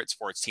only favorite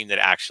sports team that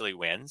actually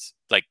wins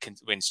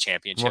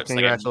championships. Well,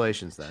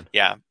 congratulations then.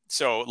 Yeah.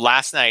 So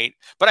last night,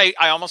 but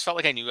I almost felt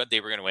like I knew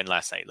they were going to win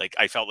last night. Like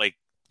I felt like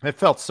it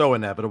felt so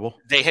inevitable.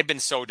 They had been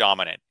so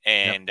dominant,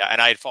 and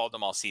I had followed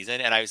them all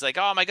season. And I was like,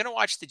 oh, am I going to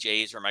watch the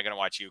Jays or am I going to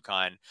watch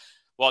UConn?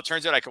 Well, it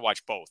turns out I could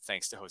watch both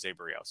thanks to Jose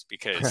Berrios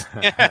because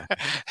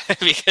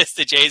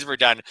the Jays were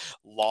done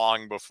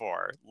long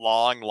before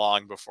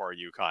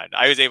UConn.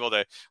 I was able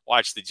to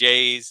watch the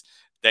Jays,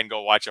 then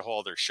go watch a whole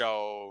other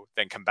show,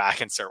 then come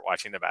back and start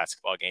watching the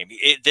basketball game.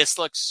 This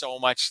looks so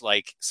much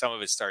like some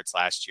of his starts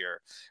last year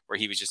where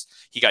he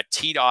got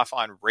teed off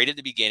on right at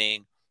the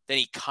beginning. Then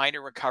he kind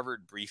of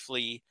recovered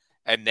briefly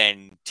and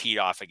then teed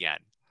off again.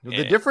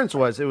 The difference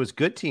was it was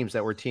good teams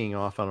that were teeing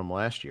off on him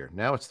last year.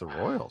 Now it's the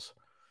Royals.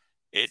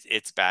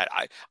 It's bad.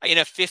 In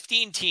a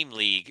 15-team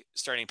league,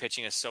 starting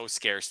pitching is so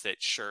scarce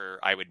that sure,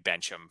 I would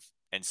bench him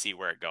and see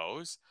where it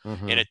goes.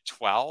 Mm-hmm. In a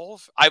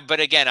 12, but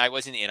again, I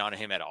wasn't in on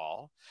him at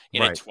all.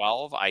 In a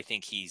 12, I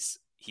think he's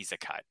a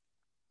cut.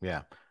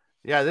 Yeah.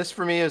 Yeah, this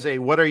for me is a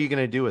what are you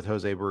going to do with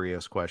Jose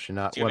Berrios question,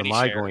 not what am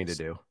I going to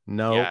do?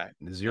 No,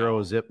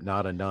 zero, zip,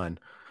 not a none.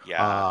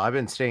 Yeah. I've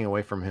been staying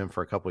away from him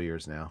for a couple of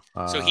years now.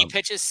 So he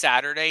pitches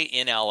Saturday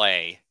in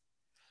LA.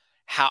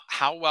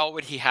 How well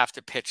would he have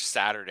to pitch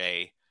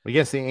Saturday?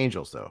 Against the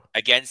Angels, though.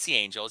 Against the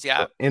Angels,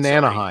 yeah. In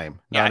Anaheim,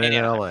 not in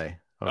L.A.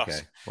 Okay.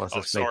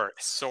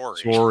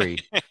 Sorry.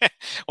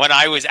 When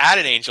I was at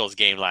an Angels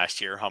game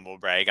last year, humble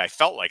brag, I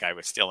felt like I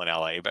was still in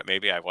L.A., but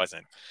maybe I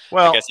wasn't.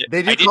 Well,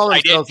 they call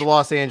themselves the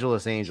Los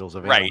Angeles Angels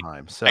of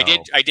Anaheim. So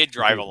I did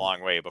drive a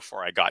long way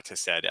before I got to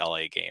said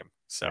L.A. game.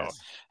 So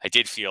I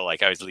did feel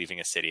like I was leaving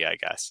a city, I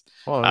guess.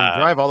 Well, you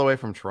drive all the way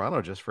from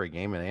Toronto just for a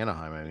game in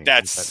Anaheim. I mean,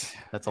 that's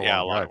a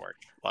lot of work.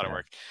 A lot of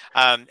work.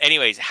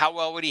 Anyways, how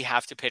well would he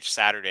have to pitch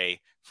Saturday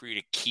for you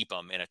to keep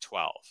him in a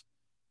 12?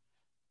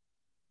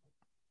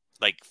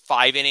 Like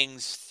 5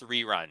 innings,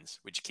 3 runs.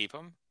 Would you keep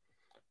him?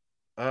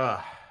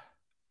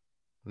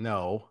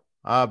 No.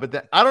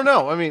 But I don't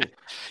know. I mean,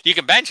 you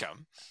can bench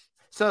him.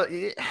 So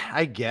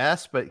I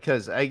guess, but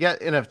because I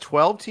get in a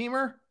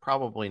 12-teamer,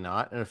 probably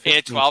not. In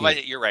a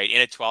 12, you're right.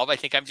 In a 12, I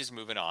think I'm just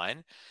moving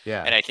on.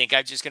 Yeah. And I think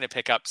I'm just going to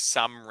pick up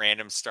some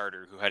random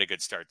starter who had a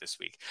good start this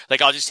week.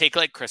 Like I'll just take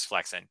like Chris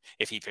Flexen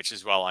if he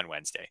pitches well on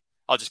Wednesday.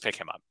 I'll just pick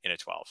him up in a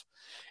 12.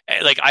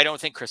 Like I don't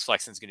think Chris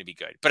Flexen's going to be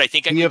good, but I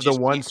think you have the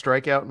one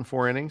strikeout in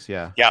 4 innings.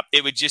 Yeah. Yeah.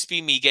 It would just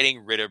be me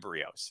getting rid of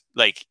Berrios.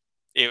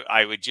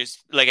 I would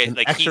just like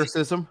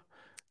exorcism.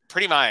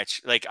 Pretty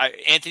much like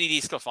Anthony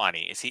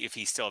DeSclafani, if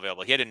he's still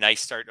available. He had a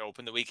nice start to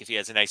open the week. If he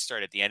has a nice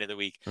start at the end of the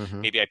week,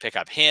 maybe I pick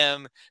up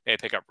him. Maybe I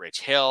pick up Rich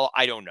Hill.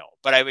 I don't know,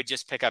 but I would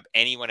just pick up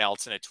anyone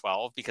else in a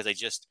 12 because I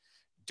just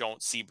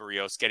don't see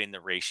Berrios getting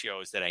the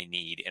ratios that I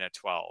need in a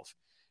 12.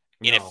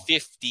 In a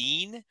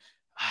 15,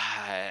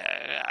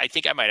 I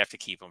think I might have to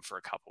keep him for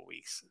a couple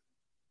weeks.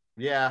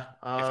 Yeah,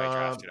 if I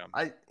drafted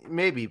him,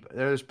 maybe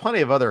there's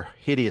plenty of other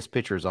hideous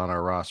pitchers on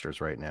our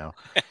rosters right now.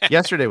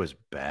 Yesterday was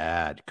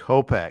bad.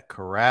 Kopech,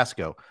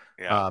 Carrasco,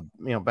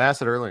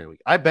 Bassett earlier in the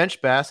week. I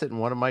benched Bassett in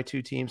one of my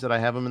 2 teams that I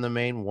have him in the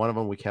main. One of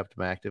them we kept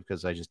him active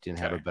because I just didn't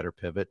have a better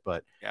pivot.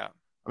 But I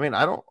mean,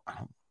 I don't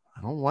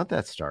want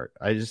that start.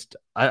 I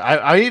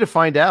need to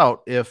find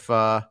out if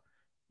the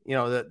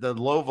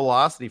low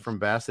velocity from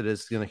Bassett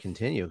is going to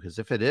continue because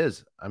if it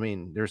is, I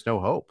mean, there's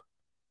no hope.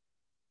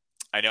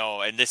 I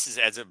know, and this is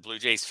as a Blue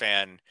Jays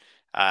fan,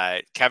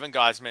 Kevin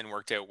Gausman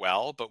worked out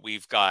well, but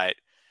we've got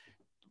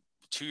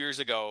 2 years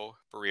ago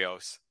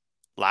Berrios,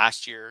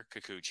 last year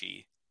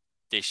Kikuchi,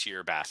 this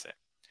year Bassett.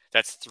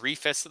 That's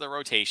 3/5 of the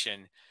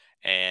rotation,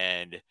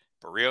 and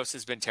Berrios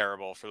has been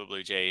terrible for the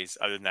Blue Jays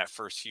other than that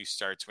first few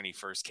starts when he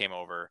first came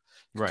over.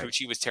 Right.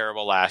 Kikuchi was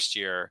terrible last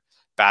year.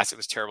 Bassett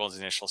was terrible in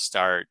his initial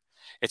start.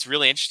 It's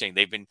really interesting.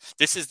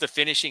 This is the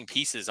finishing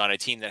pieces on a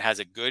team that has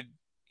a good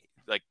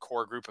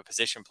core group of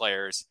position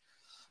players.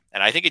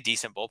 And I think a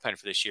decent bullpen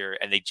for this year.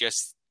 And they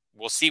just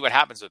we'll see what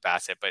happens with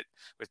Bassett. But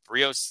with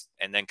Barrios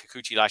and then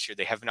Kikuchi last year,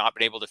 they have not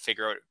been able to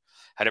figure out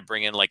how to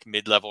bring in like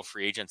mid-level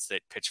free agents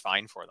that pitch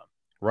fine for them.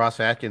 Ross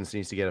Atkins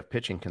needs to get a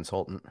pitching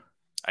consultant,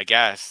 I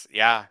guess.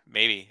 Yeah,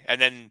 maybe.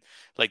 And then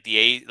like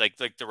the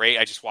Rays,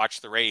 I just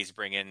watched the Rays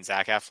bring in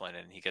Zach Eflin,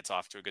 and he gets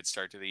off to a good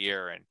start to the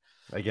year. And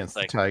against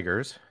the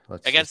Tigers.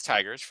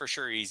 Tigers, for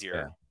sure, easier.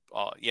 Yeah.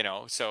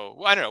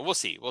 So I don't know. We'll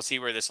see. We'll see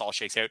where this all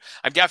shakes out.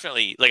 I'm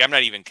definitely I'm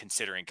not even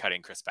considering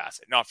cutting Chris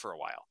Bassett, not for a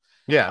while.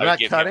 Yeah, I'm not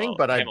cutting,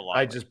 but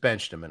I just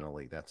benched him in a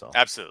league. That's all.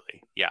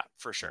 Absolutely. Yeah,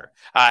 for sure.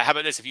 How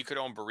about this? If you could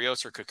own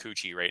Barrios or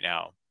Kikuchi right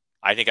now,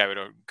 I think I would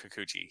own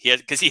Kikuchi.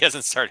 Because he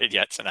hasn't started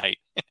yet tonight.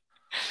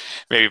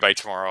 Maybe by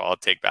tomorrow I'll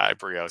take back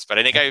Barrios, but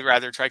I think I'd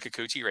rather try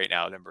Kikuchi right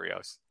now than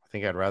Barrios. I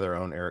think I'd rather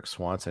own Eric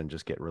Swanson,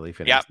 just get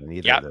relief in than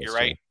either of those. You're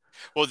right.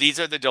 Well, these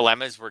are the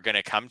dilemmas we're going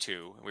to come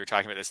to. We were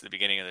talking about this at the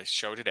beginning of the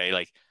show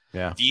today.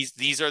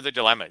 These are the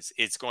dilemmas.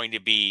 It's going to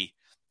be,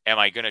 am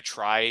I going to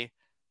try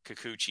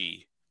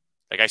Kikuchi?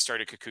 Like I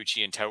started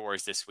Kikuchi in Tout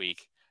Wars this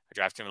week. I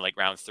drafted him in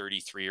round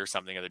 33 or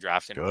something of the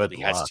draft. And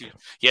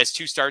he has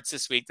two starts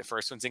this week. The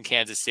first one's in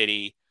Kansas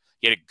City.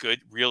 He had a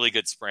really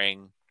good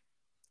spring.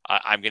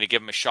 I'm going to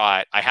give him a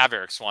shot. I have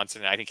Eric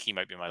Swanson, and I think he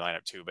might be in my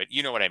lineup too. But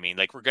you know what I mean?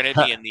 We're going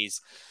to be in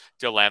these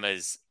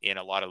dilemmas in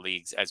a lot of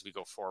leagues as we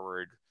go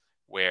forward.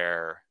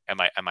 Where am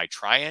I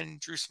trying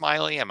Drew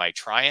Smyly? Am I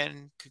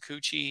trying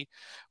Kikuchi?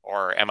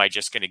 Or am I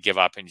just going to give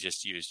up and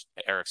just use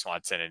Eric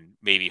Swanson and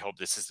maybe hope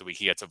this is the week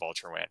he gets a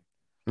vulture win?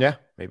 Yeah,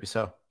 maybe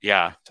so.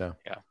 Yeah. So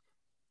yeah.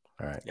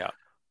 All right. Yeah.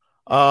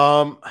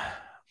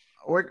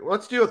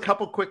 Let's do a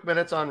couple quick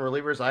minutes on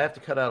relievers. I have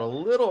to cut out a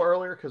little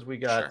earlier because we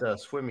got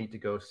swim meet to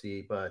go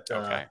see. But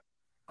okay.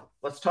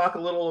 Let's talk a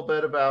little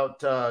bit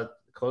about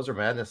closer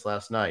madness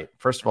last night.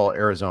 First of all,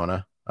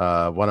 Arizona,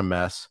 what a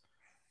mess.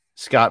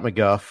 Scott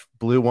McGough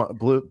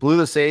blew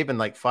the save in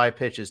 5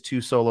 pitches,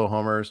 2 solo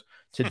homers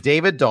to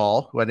David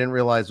Dahl, who I didn't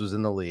realize was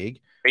in the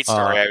league. Great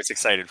story. I was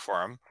excited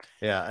for him.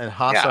 Yeah, and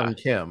Ha-Seong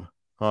Kim.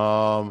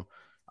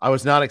 I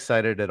was not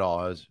excited at all.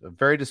 I was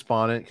very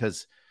despondent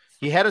because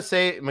he had a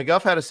save.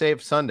 McGough had a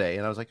save Sunday,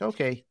 and I was like,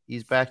 okay,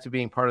 he's back to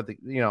being part of the.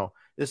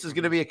 This is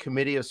going to be a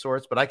committee of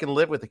sorts, but I can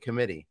live with the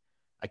committee.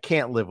 I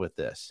can't live with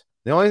this.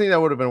 The only thing that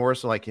would have been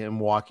worse than him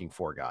walking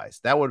 4 guys.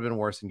 That would have been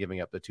worse than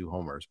giving up the 2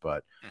 homers,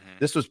 but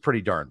this was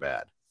pretty darn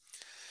bad.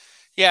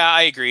 Yeah,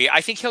 I agree.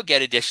 I think he'll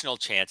get additional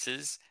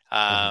chances.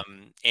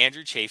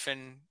 Andrew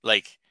Chafin,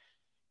 I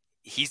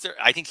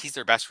think he's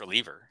their best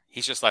reliever.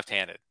 He's just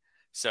left-handed.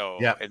 So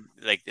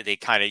they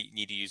kind of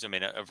need to use him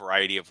in a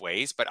variety of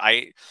ways, but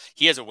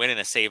he has a win and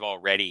a save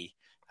already.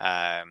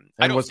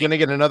 And was going to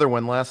get another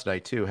one last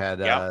night too, had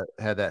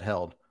that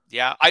held.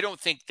 Yeah. I don't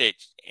think that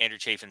Andrew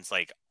Chafin's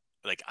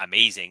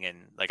amazing. And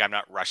I'm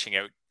not rushing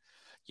out,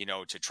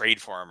 to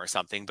trade for him or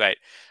something, but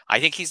I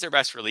think he's their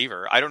best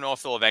reliever. I don't know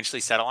if they'll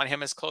eventually settle on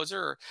him as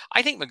closer.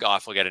 I think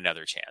McGough will get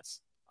another chance.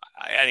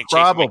 I think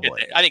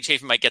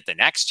Chafin might get the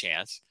next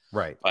chance.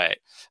 Right. But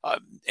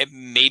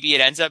maybe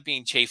it ends up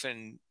being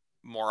Chafin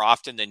more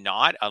often than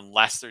not,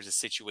 unless there's a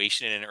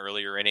situation in an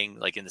earlier inning,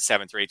 like in the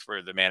 7th or 8th,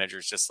 where the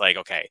manager's just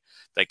okay,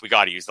 we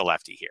got to use the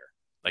lefty here.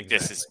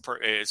 This is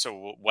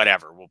so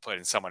whatever, we'll put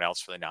in someone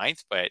else for the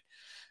 9th. But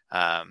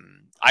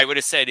I would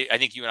have said, I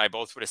think you and I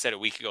both would have said a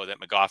week ago that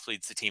McGough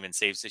leads the team in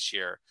saves this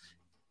year.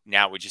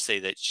 Now, would you say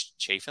that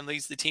Chafin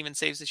leads the team in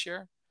saves this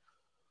year?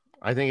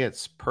 I think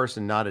it's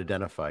person not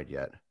identified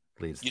yet.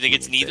 You think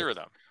it's neither of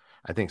them?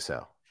 I think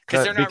so.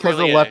 Because of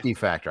the lefty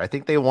factor. I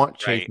think they want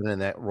Chafin in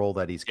that role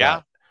that he's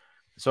got.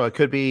 So it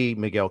could be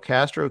Miguel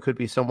Castro. It could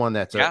be someone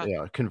that's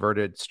a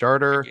converted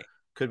starter.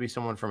 Could be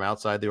someone from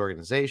outside the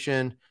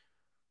organization.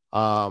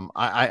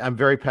 I'm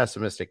very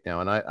pessimistic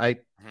now. And I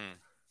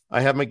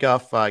have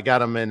McGough. I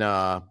got him in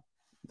the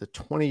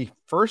 21st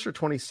or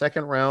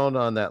 22nd round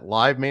on that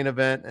live main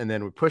event. And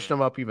then we pushed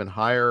him up even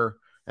higher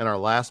in our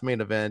last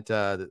main event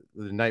the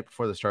night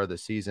before the start of the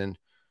season.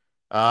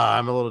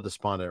 I'm a little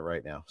despondent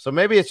right now. So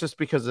maybe it's just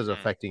because it's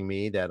affecting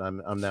me that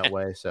I'm that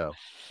way. So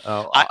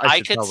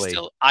I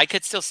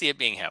could still see it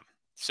being him.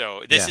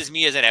 So this is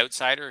me as an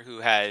outsider who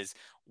has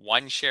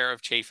 1 share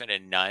of Chafin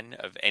and none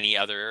of any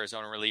other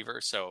Arizona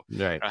reliever. So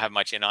I don't have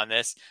much in on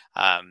this.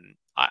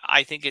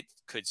 I think it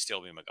could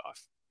still be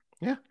McGough.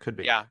 Yeah, could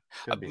be. Yeah,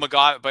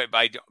 McGough,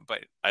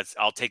 but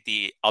I'll take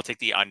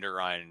the under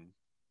on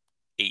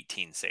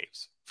 18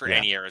 saves for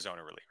any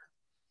Arizona reliever.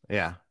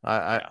 Yeah,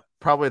 I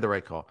probably the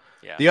right call.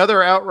 Yeah. The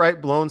other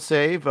outright blown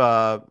save,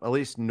 at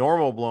least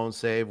normal blown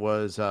save,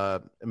 was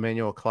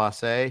Emmanuel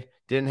Clase.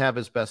 Didn't have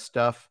his best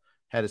stuff,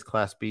 had his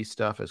Class B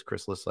stuff, as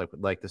Chris Liss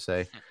would like to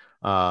say.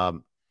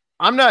 I'm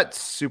not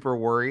super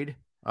worried,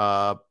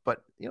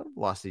 but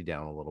velocity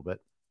down a little bit.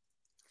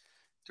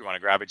 Do you want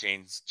to grab a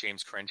James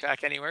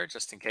Karinchak anywhere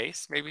just in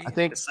case? Maybe I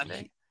think this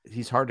Sunday.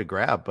 He's hard to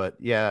grab, but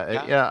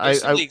yeah.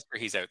 There's some leagues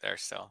where he's out there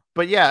still.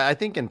 But yeah, I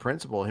think in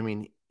principle, I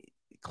mean,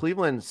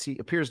 Cleveland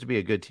appears to be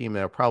a good team.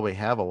 They'll probably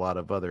have a lot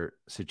of other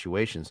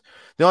situations.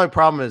 The only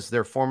problem is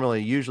their formula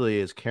usually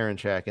is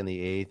Karinchak in the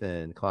 8th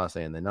and Clase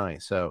in the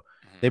 9th. So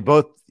They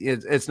both.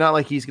 It's not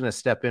like he's going to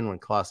step in when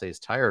Clase is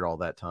tired all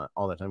that time,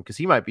 because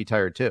he might be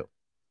tired too.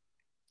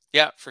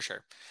 Yeah, for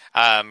sure.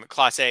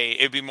 Clase,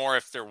 it'd be more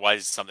if there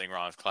was something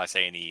wrong with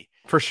Clase and he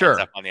For sure.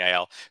 ends up on the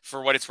IL.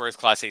 For what it's worth,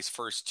 Clase's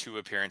first 2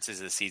 appearances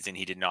of the season,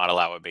 he did not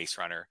allow a base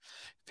runner,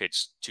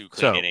 pitched 2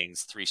 clean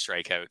innings, 3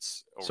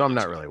 strikeouts. So I'm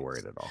not really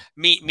worried at all.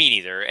 Me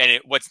neither.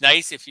 And what's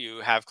nice if you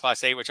have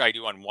Clase, which I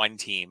do on one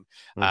team,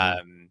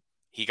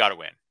 he got a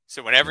win.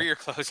 So whenever your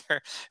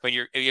closer,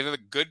 if you have a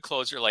good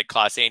closer like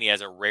Clase and he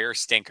has a rare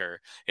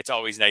stinker, it's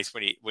always nice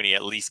when he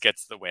at least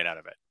gets the win out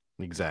of it.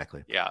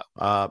 Exactly. Yeah.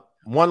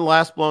 One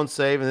last blown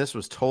save, and this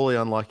was totally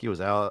unlucky,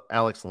 was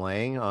Alex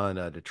Lang on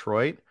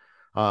Detroit.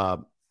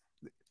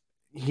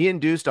 He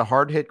induced a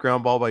hard hit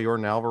ground ball by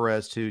Yordan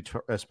Alvarez to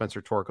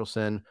Spencer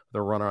Torkelson,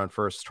 the runner on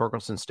first.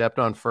 Torkelson stepped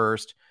on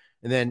first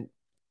and then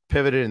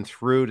pivoted and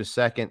threw to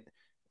second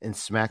and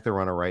smacked the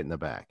runner right in the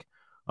back.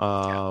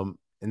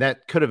 And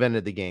that could have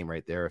ended the game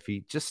right there if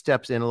he just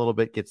steps in a little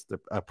bit, gets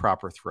a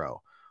proper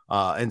throw.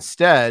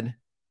 Instead,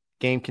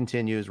 game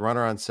continues,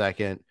 runner on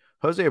second.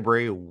 Jose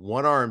Abreu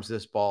one-arms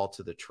this ball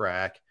to the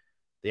track.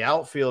 The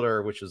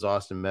outfielder, which was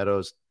Austin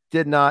Meadows,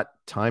 did not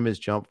time his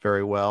jump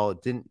very well.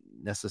 It didn't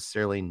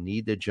necessarily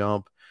need to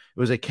jump. It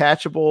was a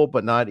catchable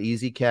but not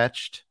easily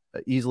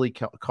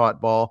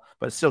caught ball,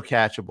 but still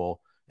catchable.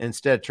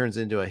 Instead, it turns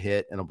into a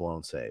hit and a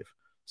blown save.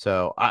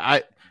 So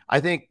I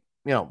think,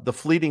 the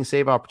fleeting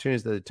save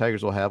opportunities that the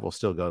Tigers will have will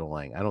still go to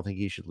Lang. I don't think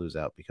he should lose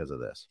out because of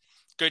this.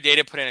 Good day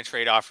to put in a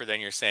trade offer. Then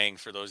you're saying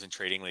for those in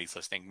trading leagues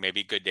listening,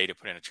 maybe good day to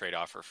put in a trade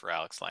offer for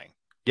Alex Lang.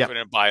 Yeah. Put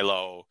in a buy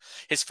low.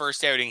 His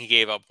first outing, he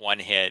gave up 1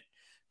 hit,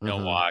 no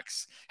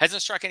walks.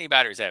 Hasn't struck any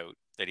batters out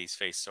that he's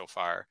faced so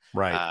far.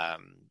 Right.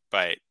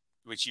 But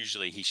which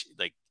usually he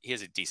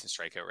has a decent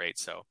strikeout rate.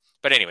 So,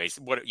 but anyways,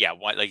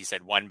 like you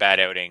said, 1 bad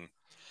outing.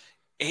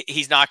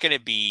 He's not going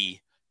to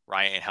be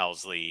Ryan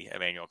Helsley,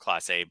 Emmanuel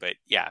Clase, but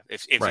yeah,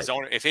 if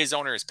his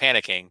owner is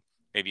panicking,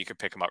 maybe you could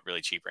pick him up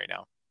really cheap right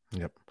now.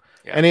 Yep.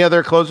 Yeah. Any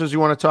other closers you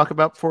want to talk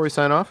about before we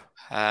sign off?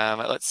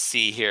 Let's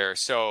see here.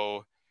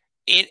 So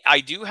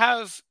I do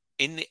have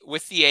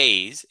with the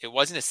A's, it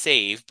wasn't a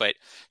save, but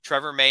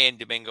Trevor May and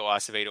Domingo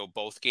Acevedo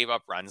both gave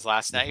up runs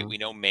last night. We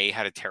know May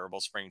had a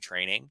terrible spring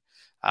training.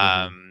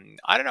 I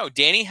don't know.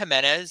 Danny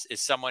Jimenez is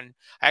someone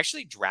I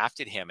actually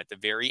drafted him at the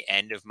very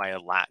end of my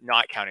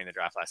not counting the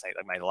draft last night,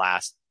 like my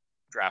last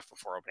draft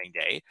before opening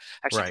day.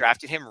 Actually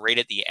drafted him right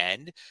at the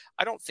end.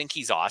 I don't think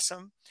he's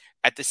awesome.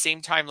 At the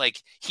same time, like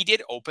he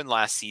did open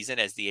last season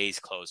as the A's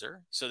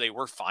closer, so they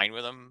were fine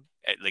with him.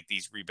 Like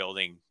these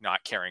rebuilding,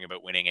 not caring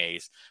about winning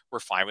A's, were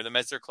fine with him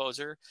as their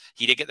closer.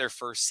 He did get their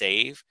first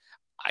save.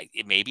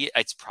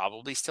 It's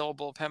probably still a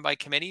bullpen by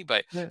committee,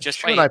 but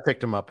I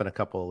picked him up in a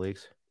couple of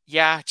leagues.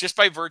 Yeah, just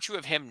by virtue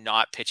of him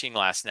not pitching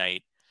last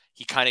night,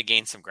 he kind of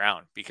gained some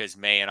ground because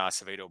May and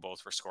Acevedo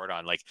both were scored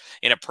on. Like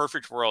in a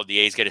perfect world, the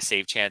A's get a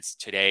save chance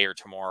today or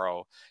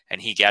tomorrow,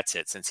 and he gets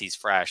it since he's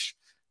fresh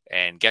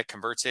and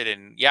converts it.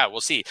 And yeah,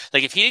 we'll see.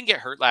 Like if he didn't get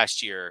hurt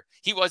last year,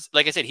 he was,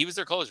 like I said, he was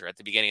their closer at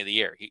the beginning of the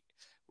year.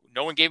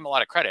 No one gave him a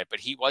lot of credit, but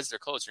he was their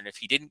closer. And if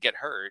he didn't get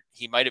hurt,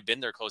 he might have been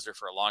their closer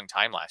for a long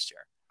time last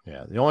year.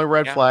 Yeah. The only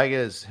red flag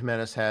is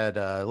Jimenez had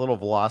a little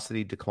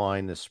velocity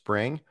decline this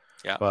spring.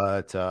 Yeah.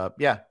 But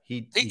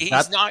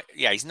he's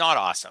not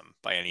awesome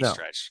by any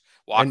stretch.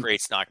 Walk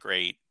rate's not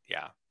great.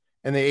 Yeah.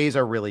 And the A's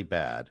are really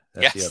bad.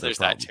 There's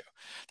that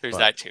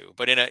too.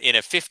 But in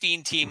a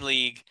 15 team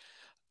league,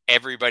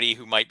 everybody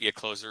who might be a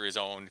closer his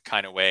own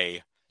kind of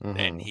way,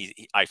 and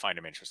I find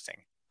him interesting.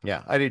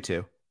 Yeah, I do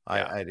too.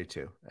 I do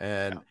too.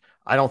 And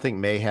I don't think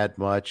May had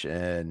much,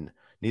 and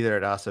neither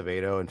had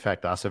Acevedo. In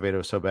fact, Acevedo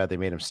was so bad they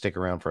made him stick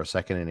around for a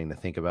second inning to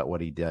think about what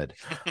he did.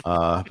 So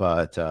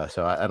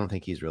I don't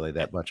think he's really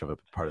that much of a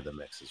part of the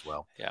mix as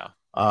well. Yeah.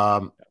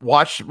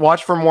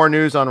 Watch for more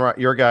news on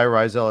your guy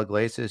Raisel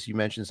Iglesias. You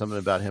mentioned something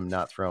about him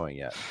not throwing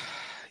yet.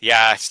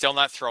 Yeah, still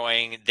not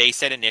throwing. They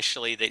said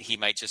initially that he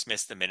might just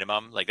miss the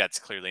minimum. Like that's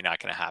clearly not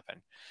going to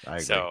happen. I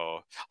agree. So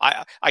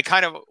I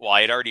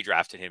had already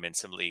drafted him in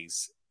some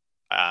leagues.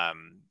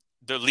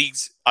 The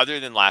leagues other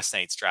than last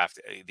night's draft,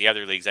 the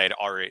other leagues I had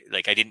already,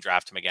 I didn't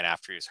draft him again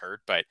after he was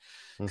hurt, but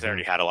because I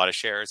already had a lot of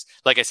shares.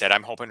 Like I said,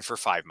 I'm hoping for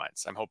 5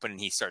 months. I'm hoping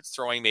he starts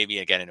throwing maybe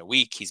again in a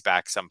week. He's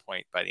back some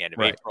point by the end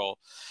of April.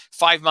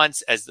 5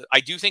 months I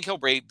do think he'll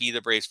be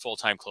the Braves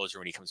full-time closer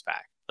when he comes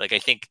back. Like I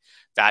think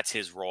that's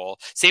his role.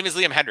 Same as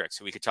Liam Hendriks,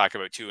 who we could talk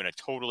about too, in a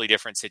totally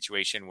different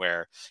situation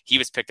where he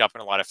was picked up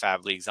in a lot of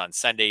Fab leagues on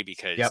Sunday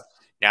because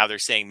now they're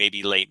saying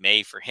maybe late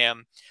May for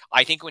him.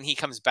 I think when he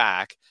comes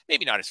back,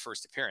 maybe not his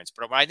first appearance,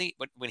 but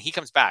when he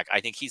comes back,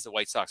 I think he's the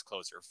White Sox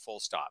closer, full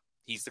stop.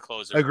 He's the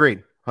closer.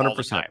 Agreed.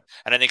 100%.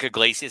 And I think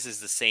Iglesias is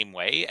the same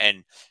way.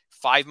 And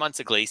 5 months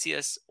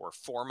Iglesias or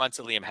 4 months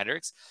of Liam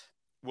Hendriks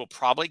will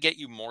probably get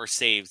you more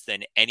saves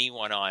than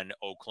anyone on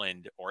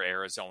Oakland or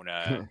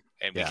Arizona.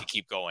 And we could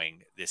keep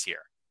going this year.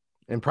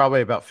 And probably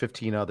about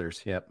 15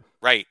 others. Yep.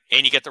 Right.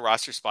 And you get the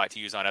roster spot to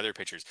use on other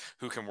pitchers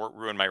who can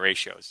ruin my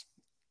ratios.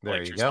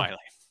 There you go.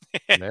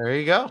 There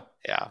you go.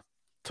 Yeah.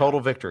 Total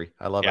victory.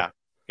 I love it.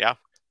 Yeah.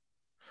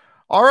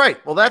 All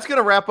right. Well, that's going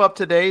to wrap up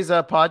today's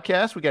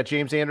podcast. We got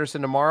James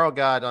Anderson tomorrow.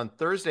 Got on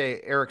Thursday,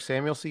 Eric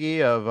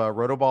Samuelsky of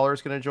Rotoballer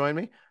is going to join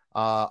me.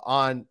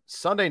 On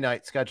Sunday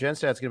night, Scott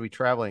Genstad's going to be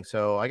traveling.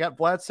 So I got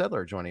Vlad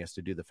Sedler joining us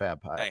to do the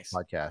Fab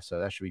podcast.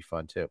 So that should be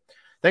fun too.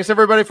 Thanks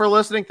everybody for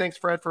listening. Thanks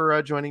Fred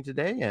for joining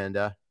today. And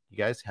you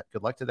guys,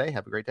 good luck today.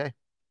 Have a great day.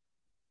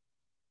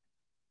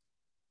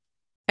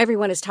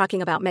 Everyone is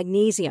talking about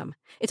magnesium.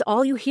 It's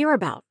all you hear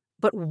about.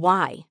 But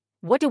why?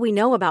 What do we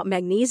know about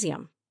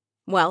magnesium?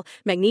 Well,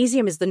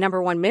 magnesium is the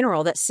number one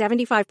mineral that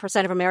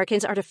 75% of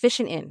Americans are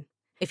deficient in.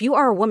 If you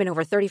are a woman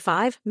over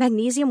 35,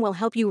 magnesium will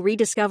help you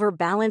rediscover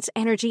balance,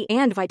 energy,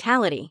 and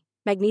vitality.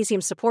 Magnesium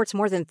supports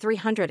more than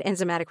 300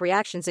 enzymatic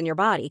reactions in your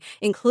body,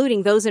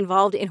 including those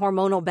involved in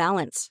hormonal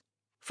balance.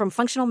 From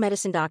functional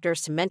medicine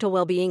doctors to mental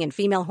well-being and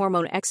female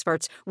hormone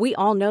experts, we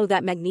all know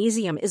that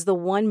magnesium is the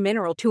one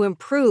mineral to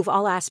improve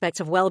all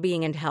aspects of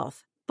well-being and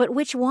health. But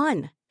which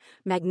one?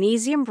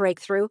 Magnesium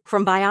Breakthrough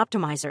from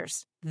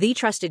Bioptimizers, the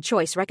trusted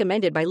choice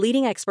recommended by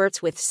leading experts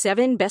with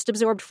 7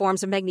 best-absorbed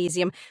forms of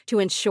magnesium to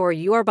ensure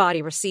your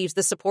body receives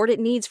the support it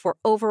needs for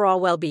overall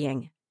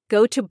well-being.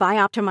 Go to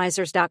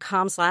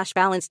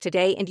bioptimizers.com/balance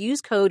today and use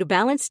code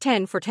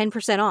BALANCE10 for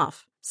 10%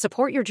 off.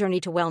 Support your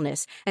journey to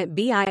wellness at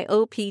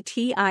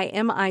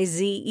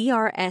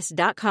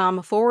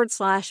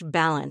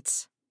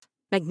bioptimizers.com/balance.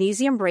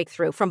 Magnesium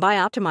Breakthrough from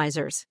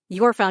Bioptimizers,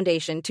 your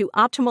foundation to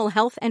optimal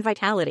health and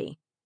vitality.